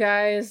there, you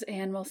guys,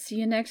 and we'll see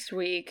you next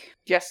week.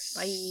 Yes.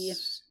 Bye.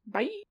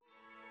 Bye.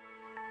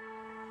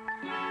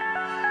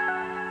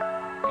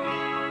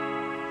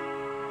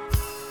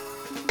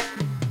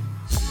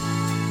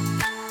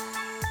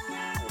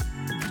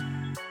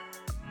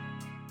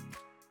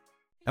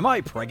 Am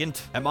I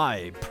pregnant? Am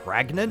I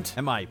pregnant?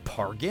 Am I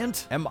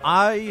pargant? Am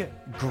I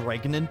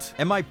gregnant?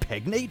 Am I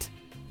pegnate?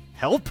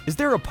 Help? Is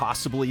there a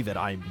possibility that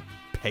I'm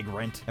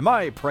pegrant? Am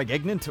I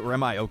pregnant or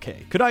am I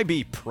okay? Could I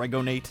be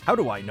pregonate? How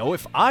do I know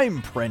if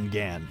I'm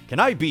prengan? Can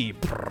I be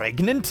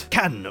pregnant?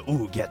 Can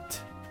oo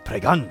get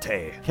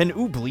pregante? Can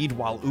oo bleed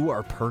while oo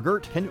are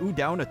pergert? Can oo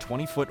down a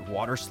 20-foot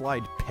water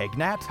slide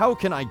pegnat? How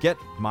can I get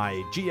my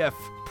GF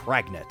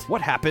pregnant?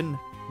 What happened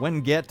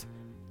when get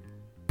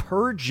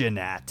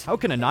Perginat? How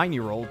can a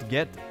 9-year-old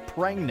get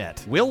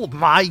pregnant? Will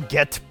my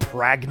get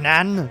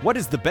pregnant? What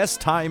is the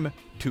best time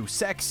to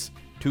sex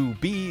to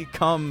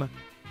become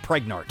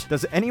pregnant?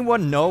 Does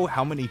anyone know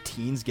how many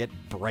teens get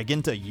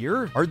pregnant a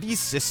year? Are these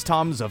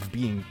systems of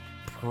being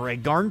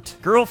pregnant?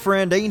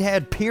 Girlfriend ain't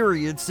had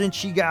periods since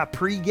she got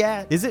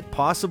pregat. Is it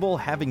possible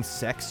having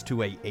sex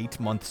to a 8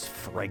 months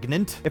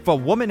pregnant? If a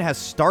woman has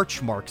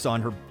starch marks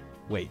on her...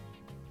 Wait.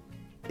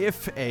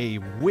 If a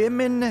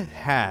woman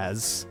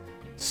has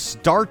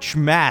starch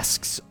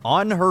masks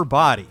on her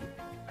body,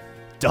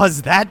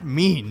 does that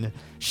mean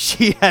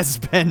she has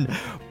been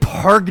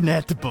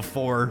pregnant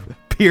before?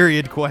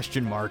 Period,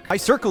 question mark. My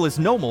circle is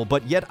normal,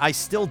 but yet I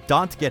still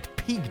don't get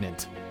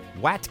pregnant.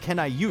 What can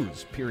I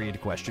use? Period,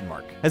 question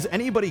mark. Has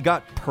anybody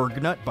got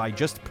pregnant by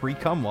just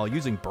pre-cum while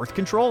using birth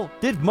control?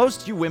 Did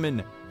most you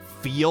women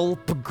feel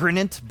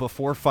pregnant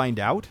before find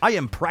out? I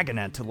am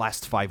pregnant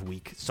last 5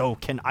 weeks, so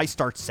can I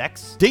start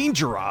sex?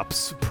 Danger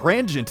ops,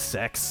 pregnant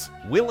sex.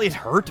 Will it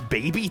hurt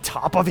baby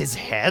top of his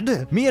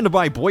head? Me and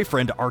my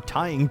boyfriend are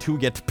trying to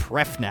get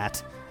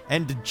pregnant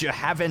and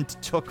haven't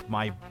took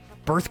my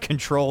birth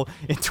control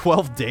in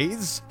 12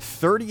 days?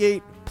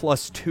 38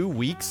 plus 2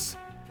 weeks?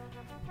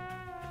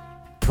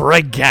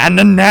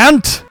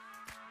 Pregnant?